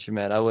mad at you,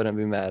 man. I wouldn't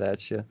be mad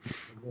at you.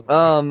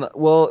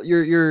 Well,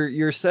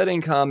 you're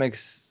setting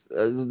comics,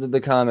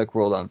 the comic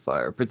world on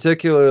fire,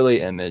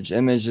 particularly Image.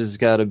 Image has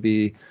got to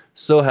be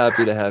so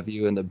happy to have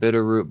you and the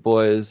Bitterroot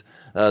boys.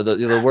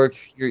 The work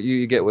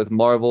you get with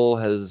Marvel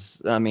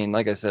has, I mean,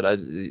 like I said,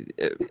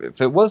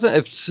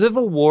 if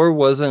Civil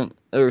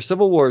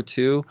War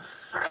 2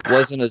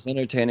 wasn't as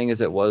entertaining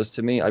as it was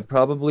to me, I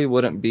probably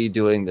wouldn't be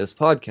doing this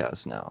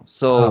podcast now.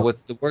 So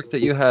with the work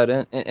that you had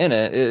in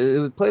it,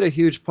 it played a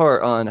huge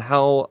part on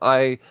how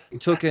I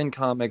took in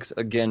comics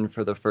again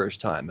for the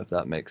first time, if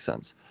that makes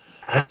sense.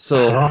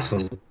 So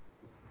awesome.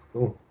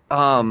 Cool.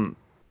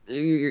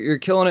 You're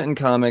killing it in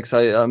comics.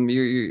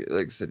 You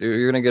like I said,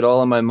 you're gonna get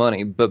all of my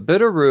money. But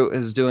Bitterroot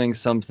is doing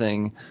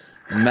something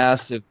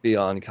massive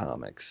beyond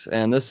comics,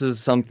 and this is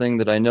something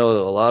that I know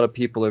that a lot of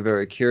people are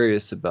very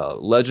curious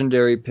about.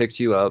 Legendary picked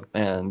you up,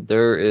 and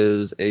there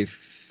is a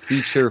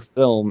feature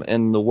film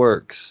in the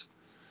works.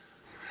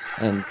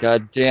 And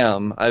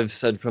goddamn, I've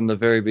said from the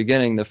very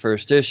beginning, the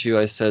first issue,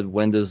 I said,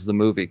 when does the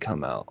movie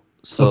come out?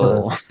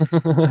 So.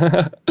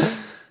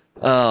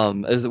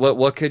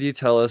 What could you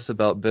tell us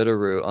about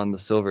Bitterroot on the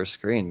silver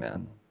screen,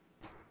 man?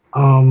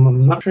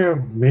 I'm not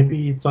sure.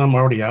 Maybe it's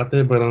already out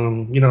there, but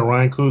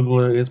Ryan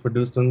Coogler is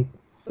producing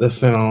the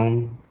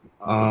film.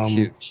 It's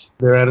huge.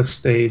 They're at a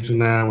stage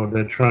now where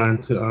they're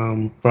trying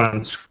to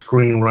find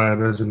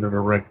screenwriters and the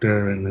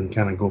director, and then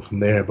kind of go from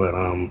there. But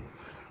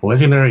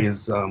Legendary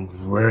is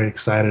very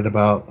excited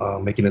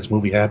about making this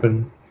movie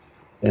happen,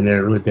 and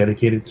they're really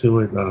dedicated to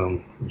it.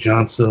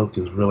 John Silk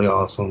is really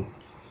awesome.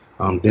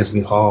 Disney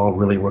Hall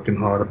really working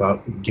hard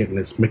about making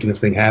this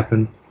thing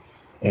happen,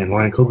 and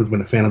Ryan Coogler's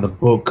been a fan of the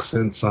book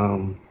since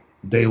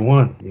day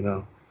one,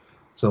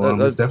 So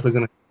it's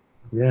definitely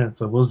gonna,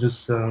 So we'll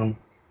just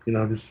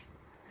just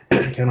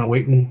kind of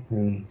waiting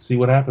and see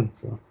what happens.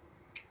 So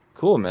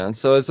cool, man.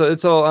 So it's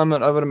all.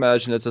 I would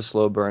imagine it's a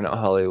slow burn at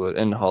Hollywood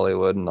and all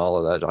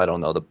of that. I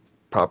don't know the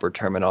proper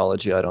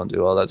terminology. I don't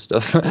do all that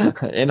stuff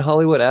in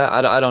Hollywood.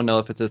 I don't know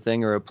if it's a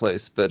thing or a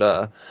place, but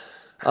I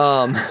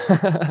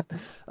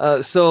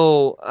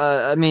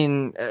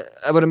mean,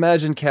 I would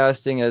imagine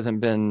casting hasn't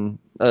been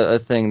a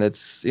thing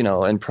that's,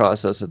 in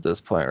process at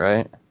this point,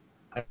 right?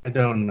 I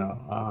don't know.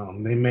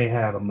 They may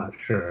have, I'm not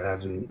sure. I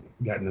haven't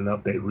gotten an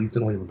update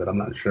recently, but I'm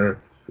not sure.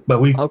 But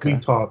we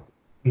talked,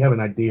 we have an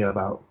idea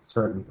about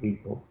certain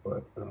people,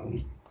 but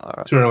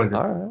too early to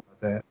talk about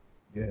that.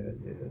 Yeah.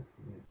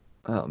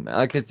 Oh man,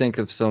 I could think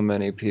of so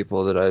many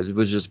people that I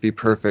would just be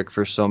perfect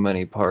for so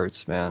many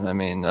parts, man. I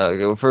mean,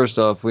 first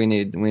off, we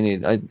need.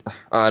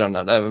 I don't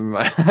know. Never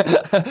mind.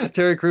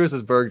 Terry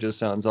Crews' Berg just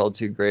sounds all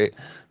too great,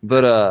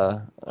 but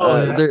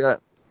yeah,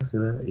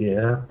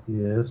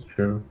 it's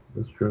true.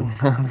 It's true.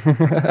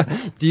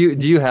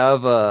 Do you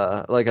have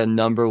like a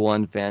number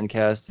one fan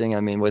casting? I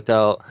mean,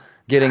 without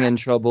getting in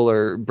trouble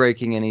or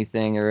breaking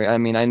anything, or I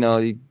mean, I know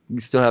you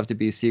still have to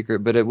be secret,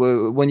 but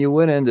when you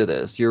went into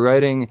this, you're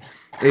writing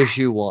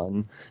issue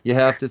 1, you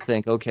have to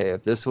think, okay,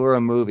 if this were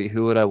a movie,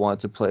 who would I want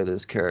to play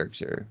this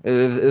character?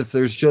 If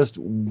there's just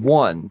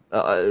one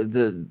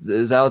that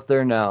is out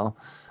there now,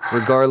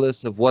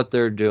 regardless of what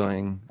they're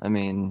doing, I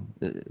mean,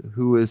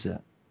 who is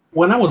it?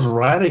 When I was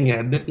writing it,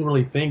 I didn't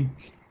really think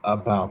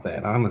about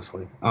that,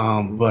 honestly.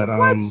 But oh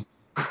man,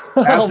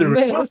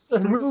 it's a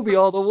movie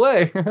all the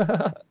way.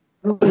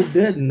 I really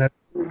didn't. I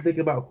didn't think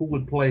about who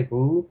would play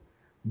who.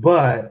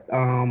 But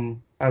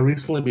I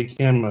recently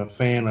became a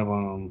fan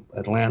of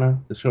Atlanta,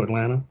 the show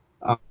Atlanta.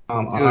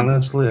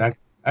 Honestly,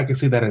 I can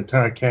see that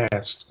entire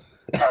cast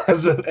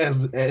as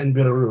in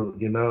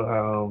Bitterroot.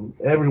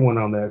 Everyone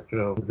on that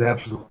show is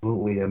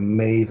absolutely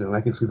amazing.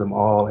 I can see them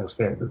all as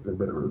characters in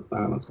Bitterroot,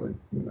 honestly.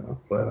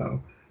 But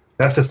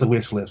that's just a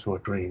wish list or a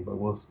dream. But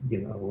we'll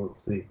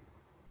see.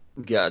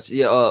 Gotcha.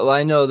 Yeah,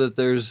 I know that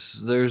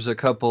there's a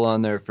couple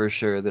on there for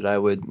sure that I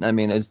would. I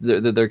mean, it's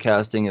their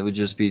casting. It would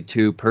just be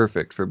too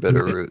perfect for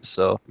Bitterroot.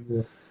 So,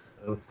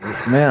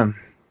 man.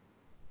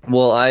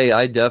 Well,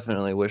 I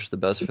definitely wish the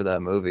best for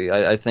that movie.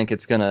 I think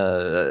it's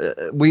gonna.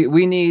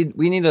 We need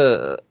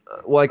a.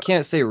 Well, I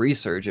can't say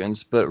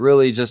resurgence, but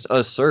really just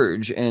a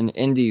surge in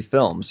indie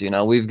films.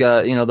 We've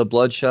got the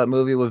Bloodshot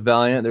movie with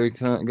Valiant. They're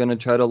gonna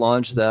try to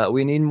launch that.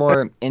 We need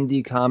more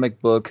indie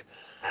comic book.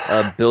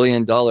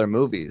 Billion-dollar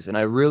movies, and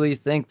I really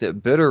think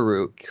that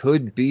Bitterroot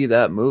could be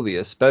that movie,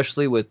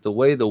 especially with the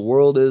way the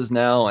world is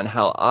now and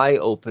how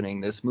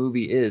eye-opening this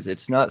movie is.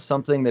 It's not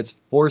something that's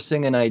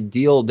forcing an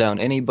ideal down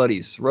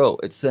anybody's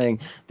throat. It's saying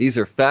these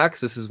are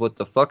facts, this is what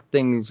the fuck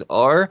things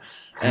are,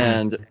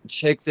 and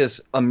check this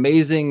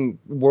amazing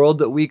world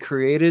that we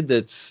created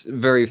that's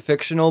very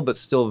fictional but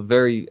still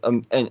very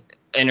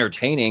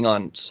entertaining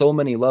on so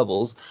many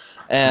levels.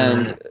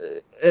 and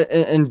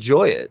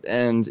enjoy it.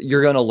 And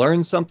you're going to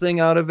learn something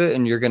out of it,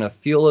 and you're going to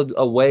feel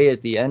a way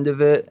at the end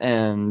of it.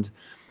 And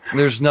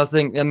there's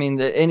nothing, I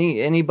mean,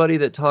 anybody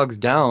that talks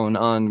down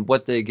on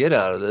what they get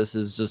out of this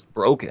is just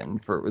broken.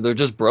 They're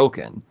just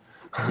broken.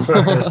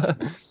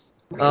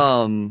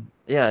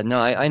 Yeah, no,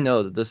 I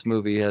know that this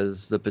movie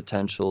has the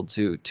potential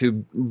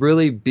to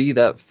really be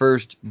that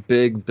first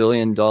big $1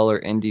 billion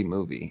indie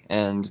movie.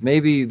 And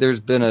maybe there's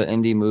been an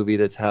indie movie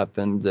that's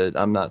happened that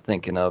I'm not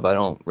thinking of. I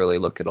don't really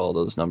look at all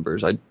those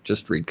numbers. I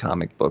just read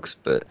comic books,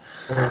 but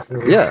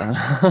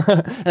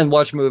yeah, and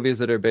watch movies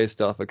that are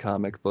based off of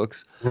comic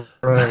books.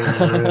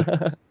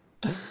 Right.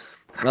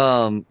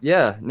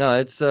 Yeah, no,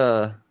 it's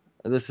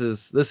this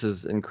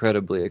is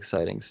incredibly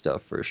exciting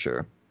stuff for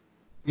sure.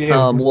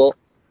 Yeah. Well,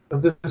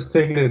 I'm just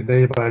taking it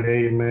day by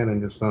day, man,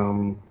 and just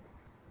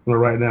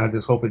right now I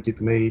just hope it gets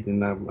made,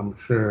 and I'm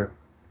sure.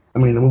 I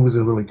mean, the movie's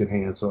in really good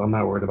hands, so I'm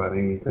not worried about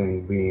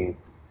anything being.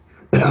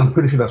 I'm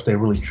pretty sure they'll stay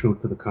really true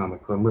to the comic,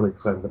 so I'm really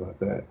excited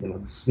about that. You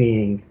know,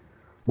 seeing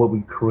what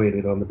we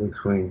created on the big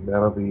screen,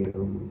 that'll be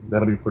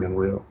pretty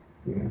unreal.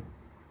 Yeah.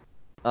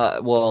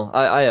 Well,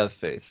 I have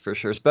faith for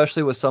sure,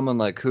 especially with someone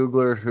like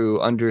Coogler who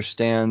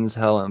understands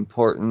how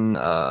important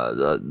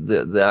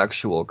the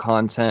actual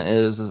content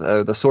is,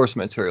 the source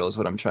material is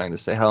what I'm trying to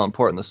say, how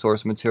important the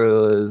source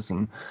material is.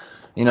 And,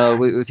 you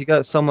know, if you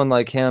got someone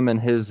like him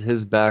and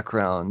his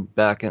background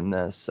back in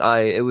this,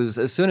 it was,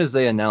 as soon as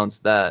they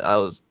announced that, I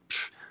was,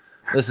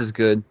 this is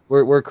good.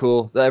 We're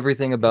cool.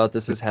 Everything about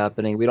this is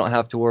happening. We don't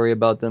have to worry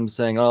about them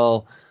saying,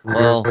 oh,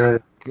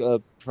 well,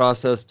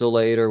 process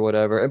delayed or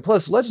whatever. And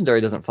plus,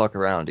 Legendary doesn't fuck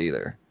around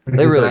either.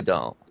 They really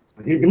don't.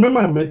 You remember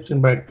I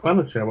mentioned back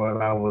Punisher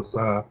when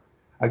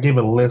I gave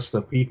a list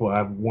of people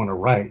I want to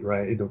write,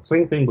 right? The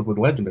same thing with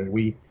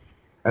Legendary.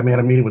 I had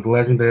a meeting with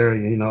Legendary,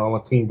 and, you know, all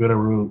our team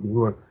Bitterroot. We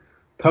were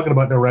talking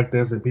about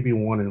directors and people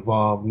we want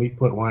involved. We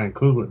put Ryan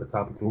Coogler at the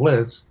top of the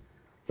list.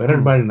 But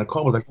everybody in the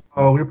call was like,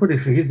 oh, we're pretty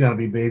sure he's going to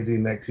be busy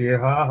next year.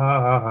 Ha, ha,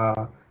 ha,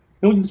 ha.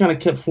 And we just kind of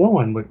kept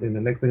flowing. But then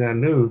the next thing I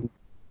knew,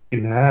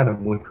 we had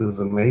him, which was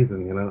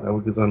amazing. You know, that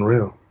was just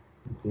unreal.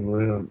 It's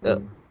unreal.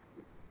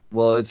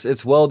 Well,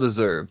 it's well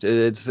deserved.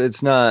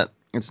 It's not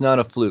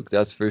a fluke,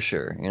 that's for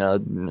sure. You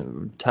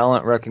know,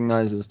 talent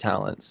recognizes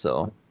talent.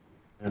 So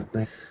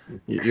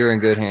you're in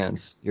good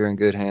hands. You're in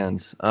good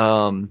hands.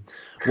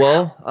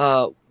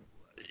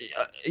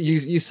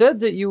 You said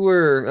that you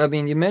were, I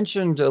mean, you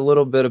mentioned a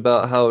little bit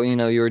about how, you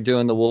know, you were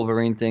doing the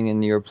Wolverine thing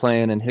and you were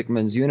playing in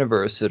Hickman's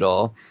universe at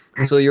all.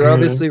 So you're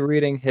obviously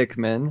reading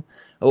Hickman.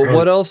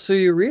 What else are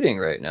you reading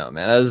right now,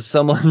 man? As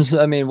someone,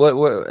 I mean,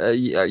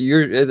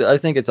 I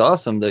think it's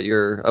awesome that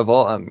you're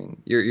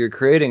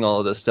creating all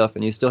of this stuff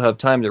and you still have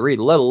time to read,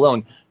 let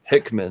alone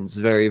Hickman's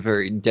very,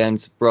 very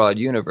dense, broad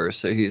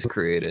universe that he's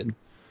created.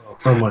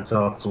 So much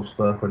awesome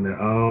stuff in there.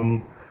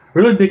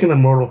 Really digging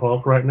Immortal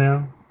Hulk right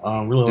now.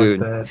 Really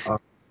like that.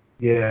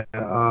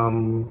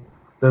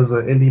 There's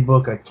an indie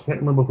book, I can't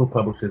remember who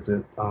publishes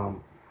it,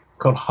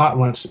 called Hot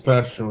Lunch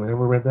Special.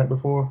 Ever read that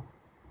before?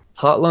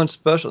 Hot Lunch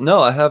Special?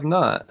 No, I have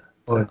not.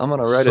 I'm going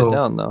to write it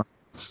down, though.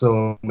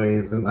 So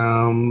amazing.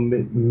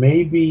 It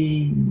may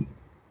be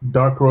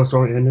Dark Horse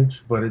or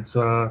Image, but it's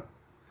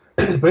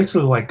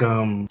basically like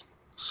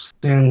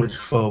sandwich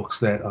folks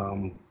that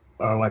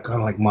are like kind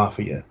of like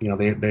mafia. You know,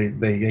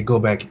 they go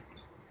back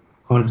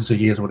hundreds of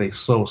years where they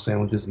sold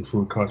sandwiches and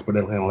food carts, but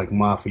they don't have like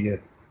mafia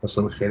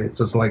associated.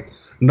 So it's like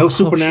no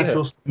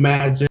supernatural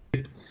magic,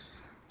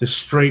 just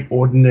straight,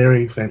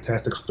 ordinary,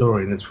 fantastic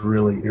story, and it's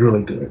really,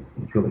 really good.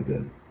 It's really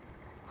good.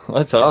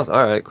 That's awesome.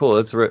 All right, cool.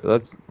 That's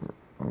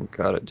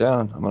got it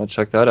down. I'm gonna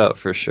check that out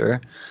for sure.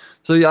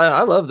 So yeah,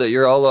 I love that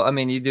you're all. I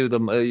mean,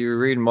 you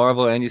read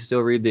Marvel and you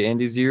still read the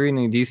indies. Do you read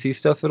any DC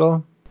stuff at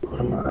all?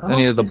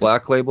 Any of the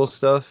Black Label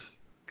stuff?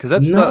 Because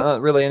that's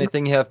not really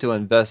anything you have to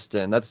invest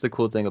in. That's the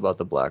cool thing about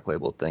the Black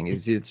Label thing.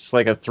 It's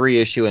like a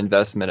 3-issue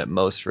investment at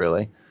most,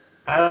 really.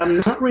 I'm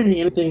not reading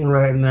anything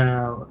right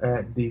now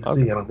at DC.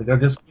 Okay. I don't think.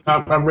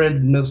 I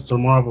read Mr.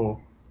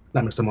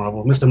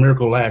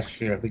 Miracle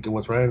last year. I think it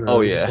was, right? Oh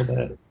yeah.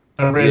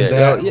 I read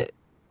that. Yeah.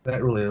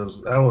 That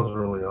was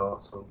really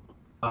awesome.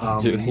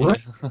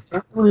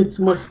 Not really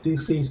too much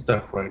DC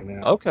stuff right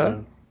now. Okay.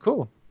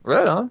 Cool.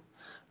 Right on.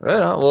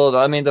 Well,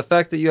 I mean, the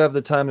fact that you have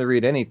the time to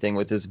read anything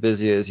with as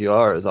busy as you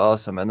are is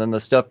awesome. And then the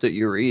stuff that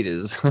you read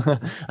is,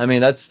 I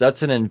mean,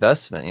 that's an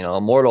investment. You know,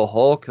 Immortal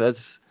Hulk. I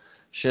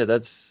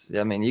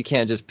mean, you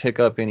can't just pick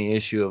up any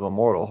issue of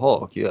Immortal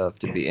Hulk. You have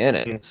to be in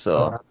it.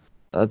 So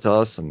that's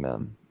awesome,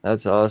 man.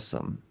 That's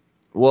awesome.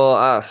 Well,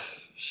 I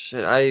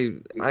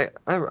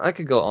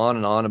could go on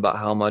and on about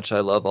how much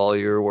I love all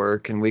your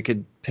work, and we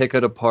could pick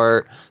it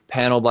apart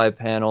panel by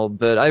panel.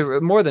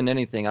 But more than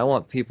anything, I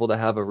want people to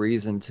have a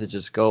reason to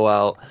just go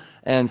out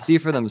and see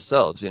for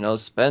themselves. You know,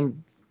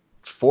 spend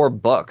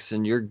 $4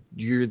 and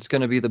it's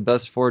going to be the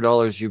best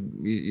 $4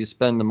 you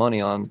spend the money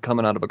on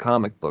coming out of a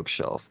comic book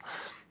shelf.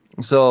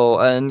 So,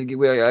 and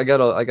I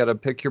gotta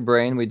pick your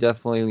brain. We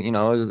definitely, you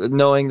know,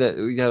 knowing that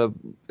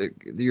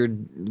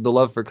the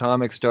love for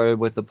comics started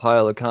with the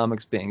pile of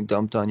comics being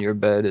dumped on your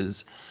bed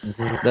is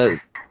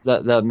that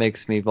that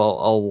makes me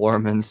all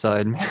warm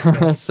inside.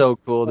 That's so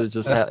cool to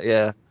just have.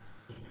 Yeah.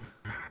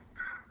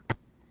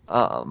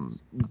 Um,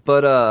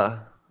 but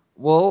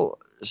well,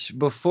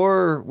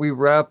 before we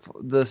wrap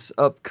this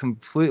up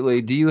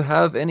completely, do you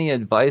have any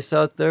advice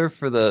out there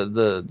for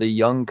the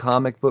young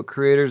comic book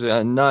creators?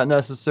 Not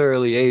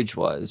necessarily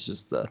age-wise,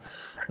 just the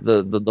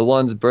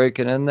ones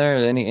breaking in there.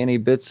 Any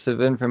bits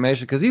of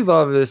information? Because you've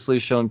obviously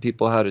shown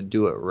people how to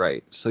do it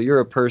right. So you're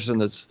a person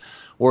that's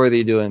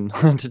worthy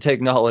to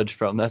take knowledge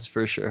from. That's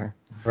for sure.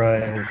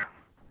 Right.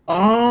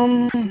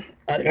 I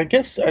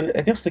guess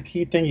the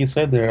key thing you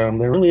said there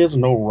really is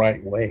no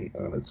right way,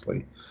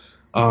 honestly.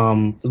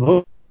 As long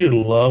as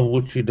you love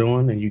what you're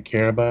doing and you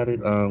care about it,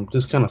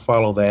 just kind of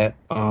follow that.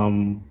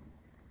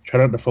 Try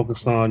not to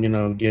focus on,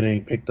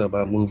 getting picked up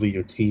by a movie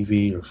or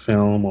TV or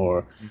film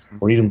or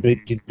even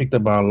get picked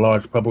up by a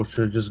large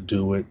publisher. Just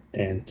do it,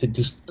 and to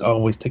just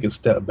always take a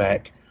step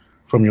back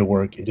from your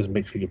work and just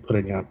make sure you're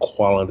putting out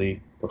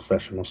quality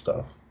professional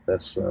stuff.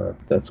 That's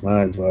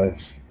my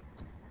advice.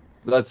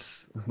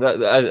 That's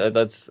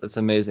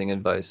amazing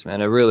advice,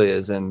 man. It really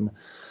is. And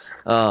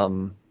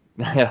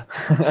yeah,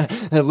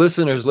 and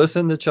listeners,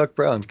 listen to Chuck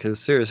Brown, because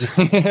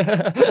seriously,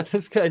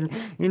 this guy,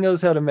 he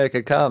knows how to make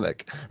a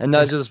comic, and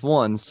not just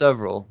one,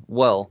 several.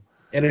 Well,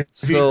 And if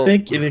so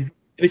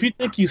if you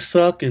think you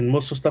suck and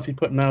most of the stuff you're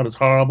putting out is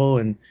horrible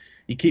and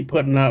you keep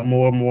putting out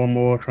more and more and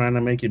more trying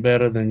to make it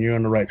better, then you're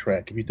on the right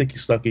track. If you think you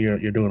suck, you're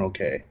doing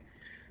okay.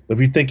 But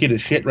if you think you're the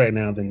shit right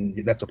now, then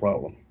that's a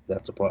problem.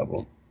 That's a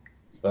problem.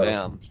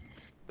 bam,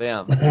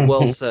 bam.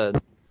 Well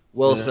said.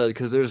 Well Yeah. said,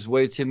 because there's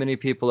way too many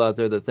people out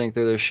there that think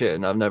they're the shit,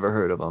 and I've never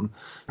heard of them.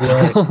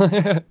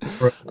 Right.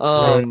 Right.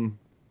 um,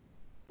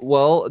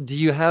 well, do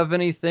you have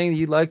anything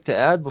you'd like to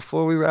add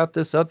before we wrap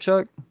this up,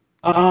 Chuck?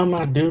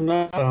 I do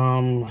not.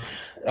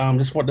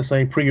 Just want to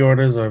say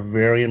pre-orders are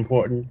very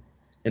important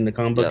in the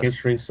comic book Yes.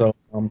 history. So,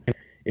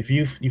 if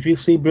you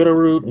see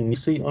Bitterroot and you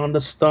see On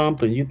the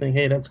Stump and you think,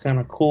 hey, that's kind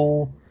of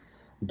cool,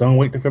 don't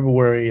wait till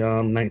February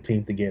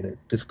 19th to get it.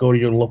 Just go to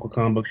your local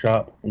comic book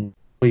shop and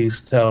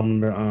please tell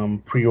them to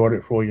pre-order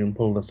it for you and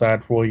pull it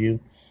aside for you.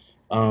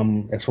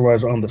 As far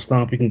as On the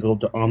Stump, you can go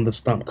to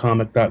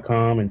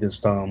onthestumpcomic.com and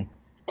just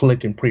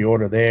click and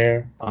pre-order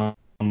there.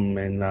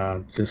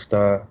 And just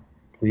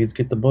please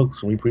get the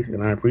books.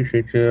 I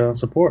appreciate your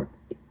support.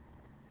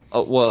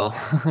 Oh, well,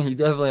 you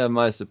definitely have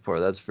my support,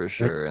 that's for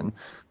sure. And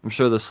I'm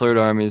sure the Slurred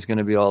Army is going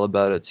to be all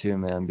about it too,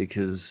 man,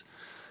 because,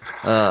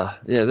 I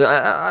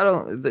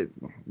don't,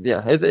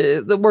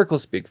 the work will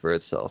speak for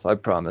itself, I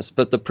promise.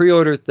 But the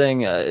pre-order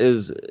thing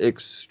is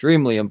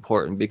extremely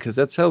important, because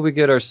that's how we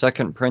get our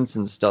second prints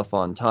and stuff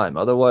on time.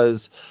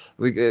 Otherwise,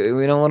 we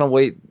don't want to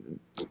wait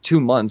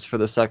 2 months for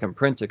the second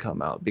print to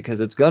come out,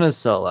 because it's gonna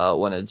sell out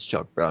when it's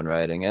Chuck Brown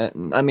writing it.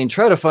 And I mean,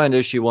 try to find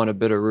issue 1 of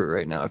Bitterroot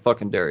right now. I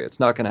fucking dare you. It's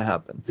not gonna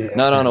happen. Yeah.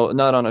 Not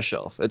on a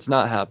shelf. It's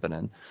not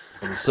happening.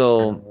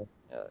 So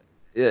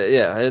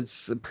yeah,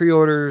 it's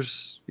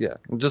pre-orders. Yeah,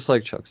 just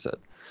like Chuck said.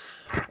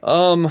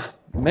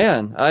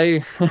 Man,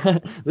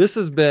 this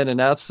has been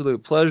an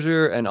absolute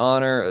pleasure, an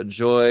honor, a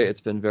joy.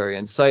 It's been very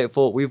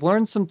insightful. We've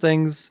learned some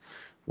things.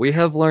 We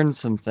have learned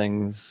some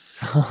things.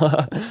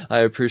 I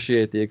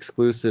appreciate the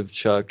exclusive,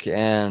 Chuck,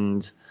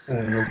 and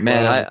No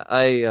man,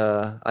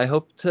 problem. I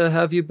hope to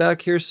have you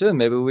back here soon.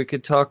 Maybe we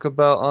could talk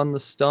about On the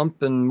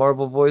Stump and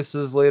Marvel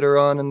Voices later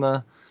on in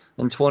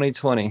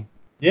 2020.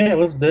 Yeah,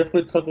 let's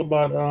definitely talk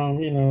about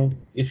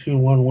issue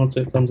 1 once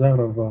it comes out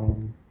of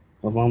On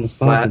the Stump,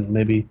 Flat. and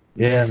maybe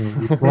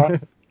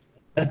flat.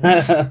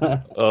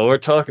 Oh, we're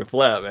talking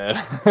flat,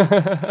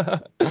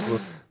 man.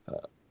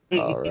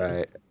 All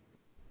right.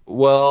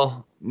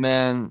 Well,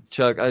 man,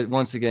 Chuck,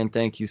 once again,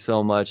 thank you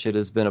so much. It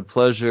has been a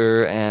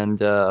pleasure,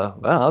 and well,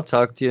 I'll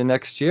talk to you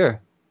next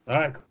year. All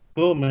right,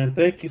 cool, man.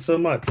 Thank you so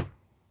much.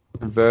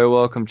 You're very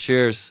welcome.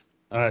 Cheers.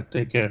 All right,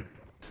 take care.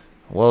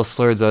 Well,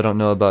 Slurds, I don't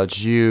know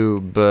about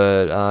you,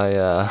 but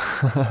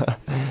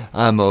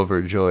I'm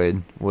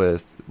overjoyed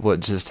with what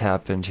just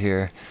happened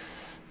here.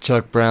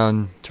 Chuck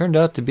Brown turned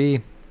out to be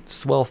a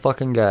swell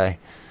fucking guy.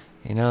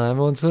 You know,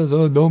 everyone says,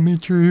 oh, don't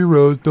meet your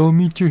heroes, they'll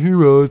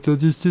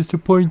just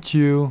disappoint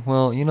you.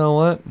 Well, you know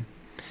what?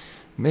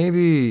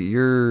 Maybe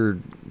you're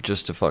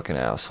just a fucking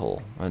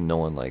asshole and no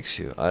one likes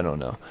you. I don't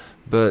know.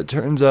 But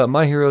turns out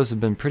my heroes have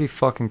been pretty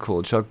fucking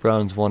cool. Chuck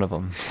Brown's one of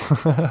them.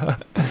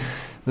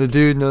 The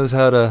dude knows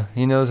how to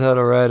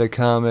write a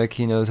comic.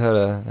 He knows how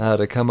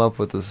to come up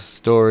with a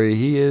story.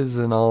 He is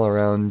an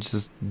all-around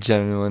just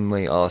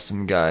genuinely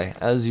awesome guy,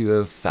 as you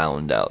have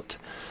found out.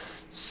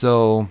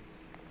 So,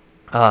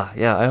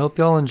 yeah, I hope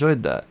y'all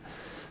enjoyed that.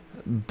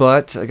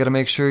 But I gotta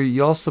make sure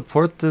y'all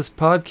support this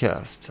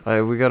podcast.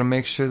 We gotta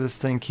make sure this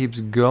thing keeps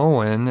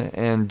going,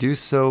 and do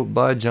so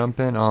by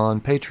jumping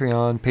on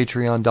Patreon,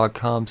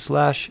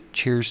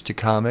 patreon.com/cheers to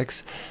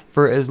comics,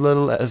 for as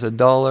little as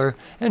 $1,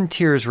 and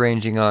tiers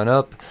ranging on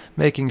up,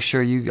 making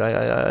sure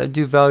I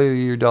do value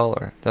your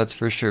dollar. That's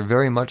for sure,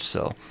 very much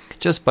so.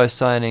 Just by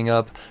signing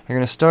up, you're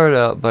gonna start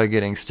out by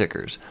getting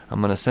stickers.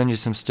 I'm gonna send you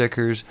some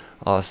stickers.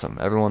 Awesome.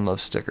 Everyone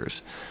loves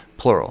stickers.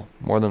 Plural,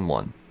 more than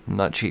one.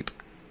 Not cheap.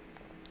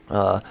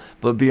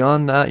 But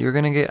beyond that, you're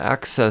going to get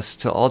access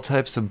to all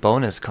types of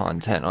bonus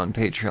content on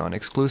Patreon,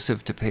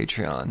 exclusive to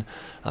Patreon.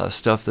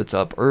 Stuff that's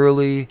up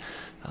early,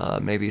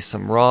 maybe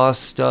some raw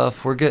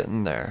stuff. We're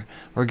getting there.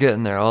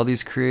 All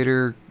these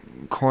Creator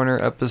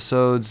Corner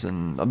episodes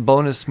and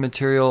bonus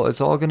material, it's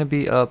all going to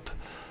be up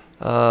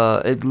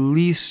at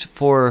least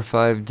 4 or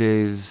 5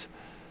 days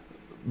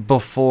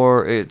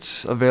before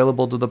it's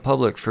available to the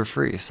public for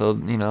free. So,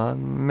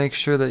 make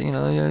sure that,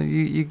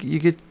 you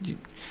get...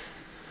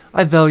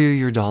 I value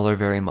your dollar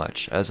very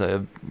much, as I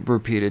have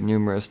repeated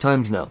numerous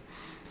times now.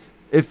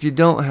 If you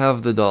don't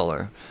have the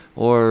dollar,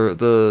 or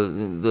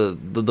the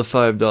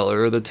 $5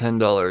 or the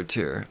 $10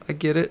 tier, I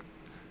get it.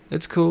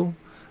 It's cool.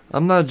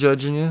 I'm not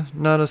judging you,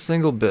 not a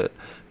single bit.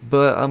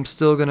 But I'm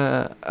still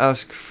gonna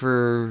ask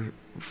for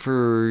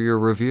your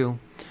review.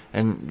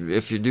 And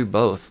if you do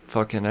both,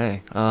 fucking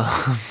A.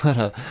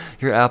 But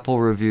your Apple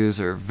reviews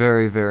are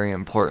very, very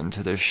important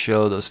to this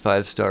show. Those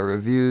 5-star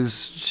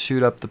reviews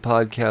shoot up the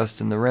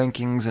podcast in the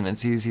rankings, and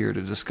it's easier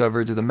to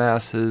discover to the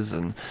masses.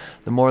 And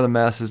the more the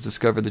masses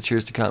discover the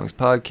Cheers to Comics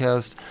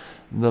podcast,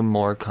 the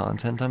more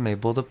content I'm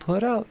able to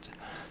put out.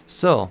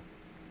 So,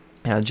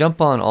 yeah,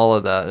 jump on all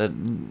of that.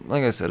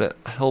 Like I said, it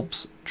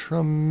helps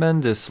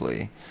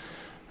tremendously.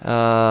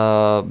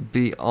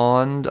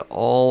 Beyond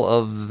all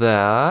of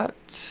that...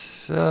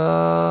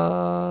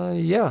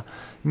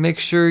 make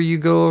sure you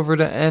go over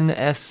to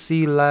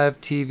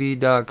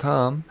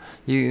nsclivetv.com.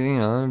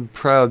 I'm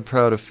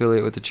proud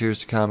affiliate with the Cheers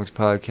to Comics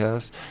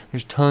podcast.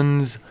 There's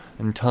tons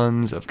and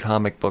tons of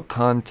comic book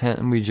content,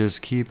 and we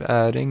just keep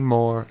adding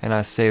more, and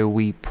I say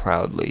we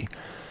proudly.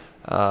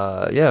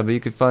 But you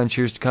could find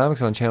Cheers to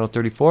Comics on Channel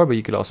 34, but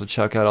you could also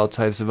check out all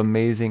types of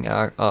amazing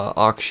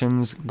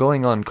auctions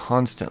going on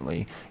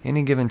constantly.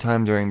 Any given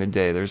time during the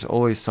day, there's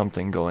always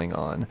something going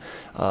on.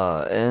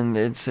 And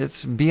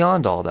it's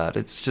beyond all that.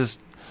 It's just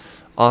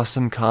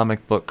awesome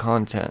comic book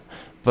content.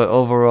 But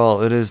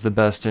overall, it is the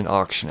best in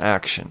auction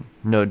action.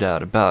 No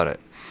doubt about it.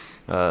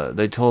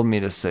 They told me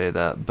to say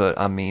that, but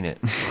I mean it.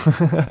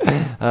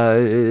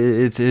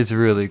 It's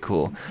really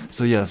cool.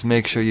 So yes,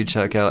 make sure you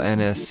check out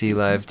NSC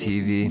Live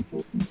TV.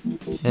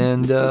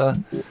 And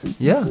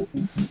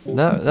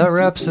that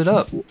wraps it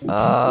up.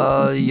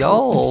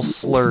 Y'all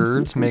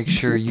slurds, make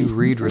sure you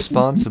read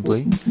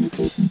responsibly.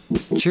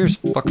 Cheers,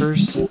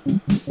 fuckers.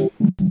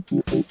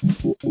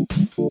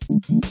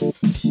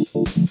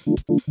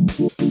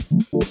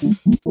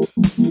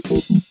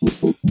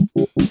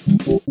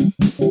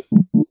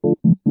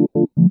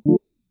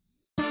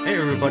 Hey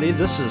everybody,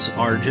 this is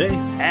RJ,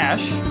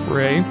 Ash,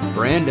 Ray,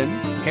 Brandon,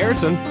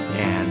 Harrison,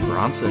 and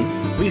Bronson.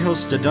 We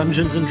host a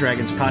Dungeons &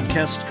 Dragons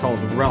podcast called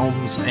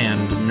Realms and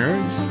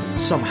Nerds.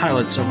 Some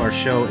highlights of our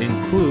show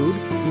include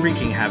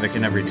wreaking havoc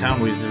in every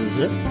town we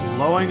visit,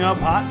 blowing up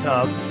hot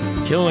tubs,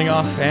 killing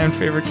off fan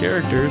favorite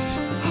characters,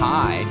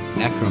 high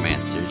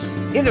necromancers,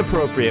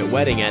 inappropriate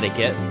wedding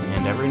etiquette,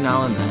 and every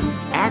now and then,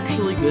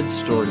 actually good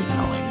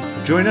storytelling.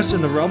 Join us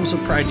in the realms of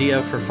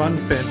Pridea for fun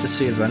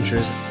fantasy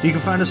adventures. You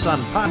can find us on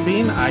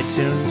Podbean,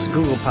 iTunes,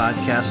 Google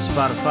Podcasts,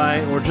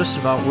 Spotify, or just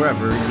about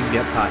wherever you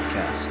get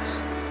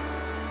podcasts.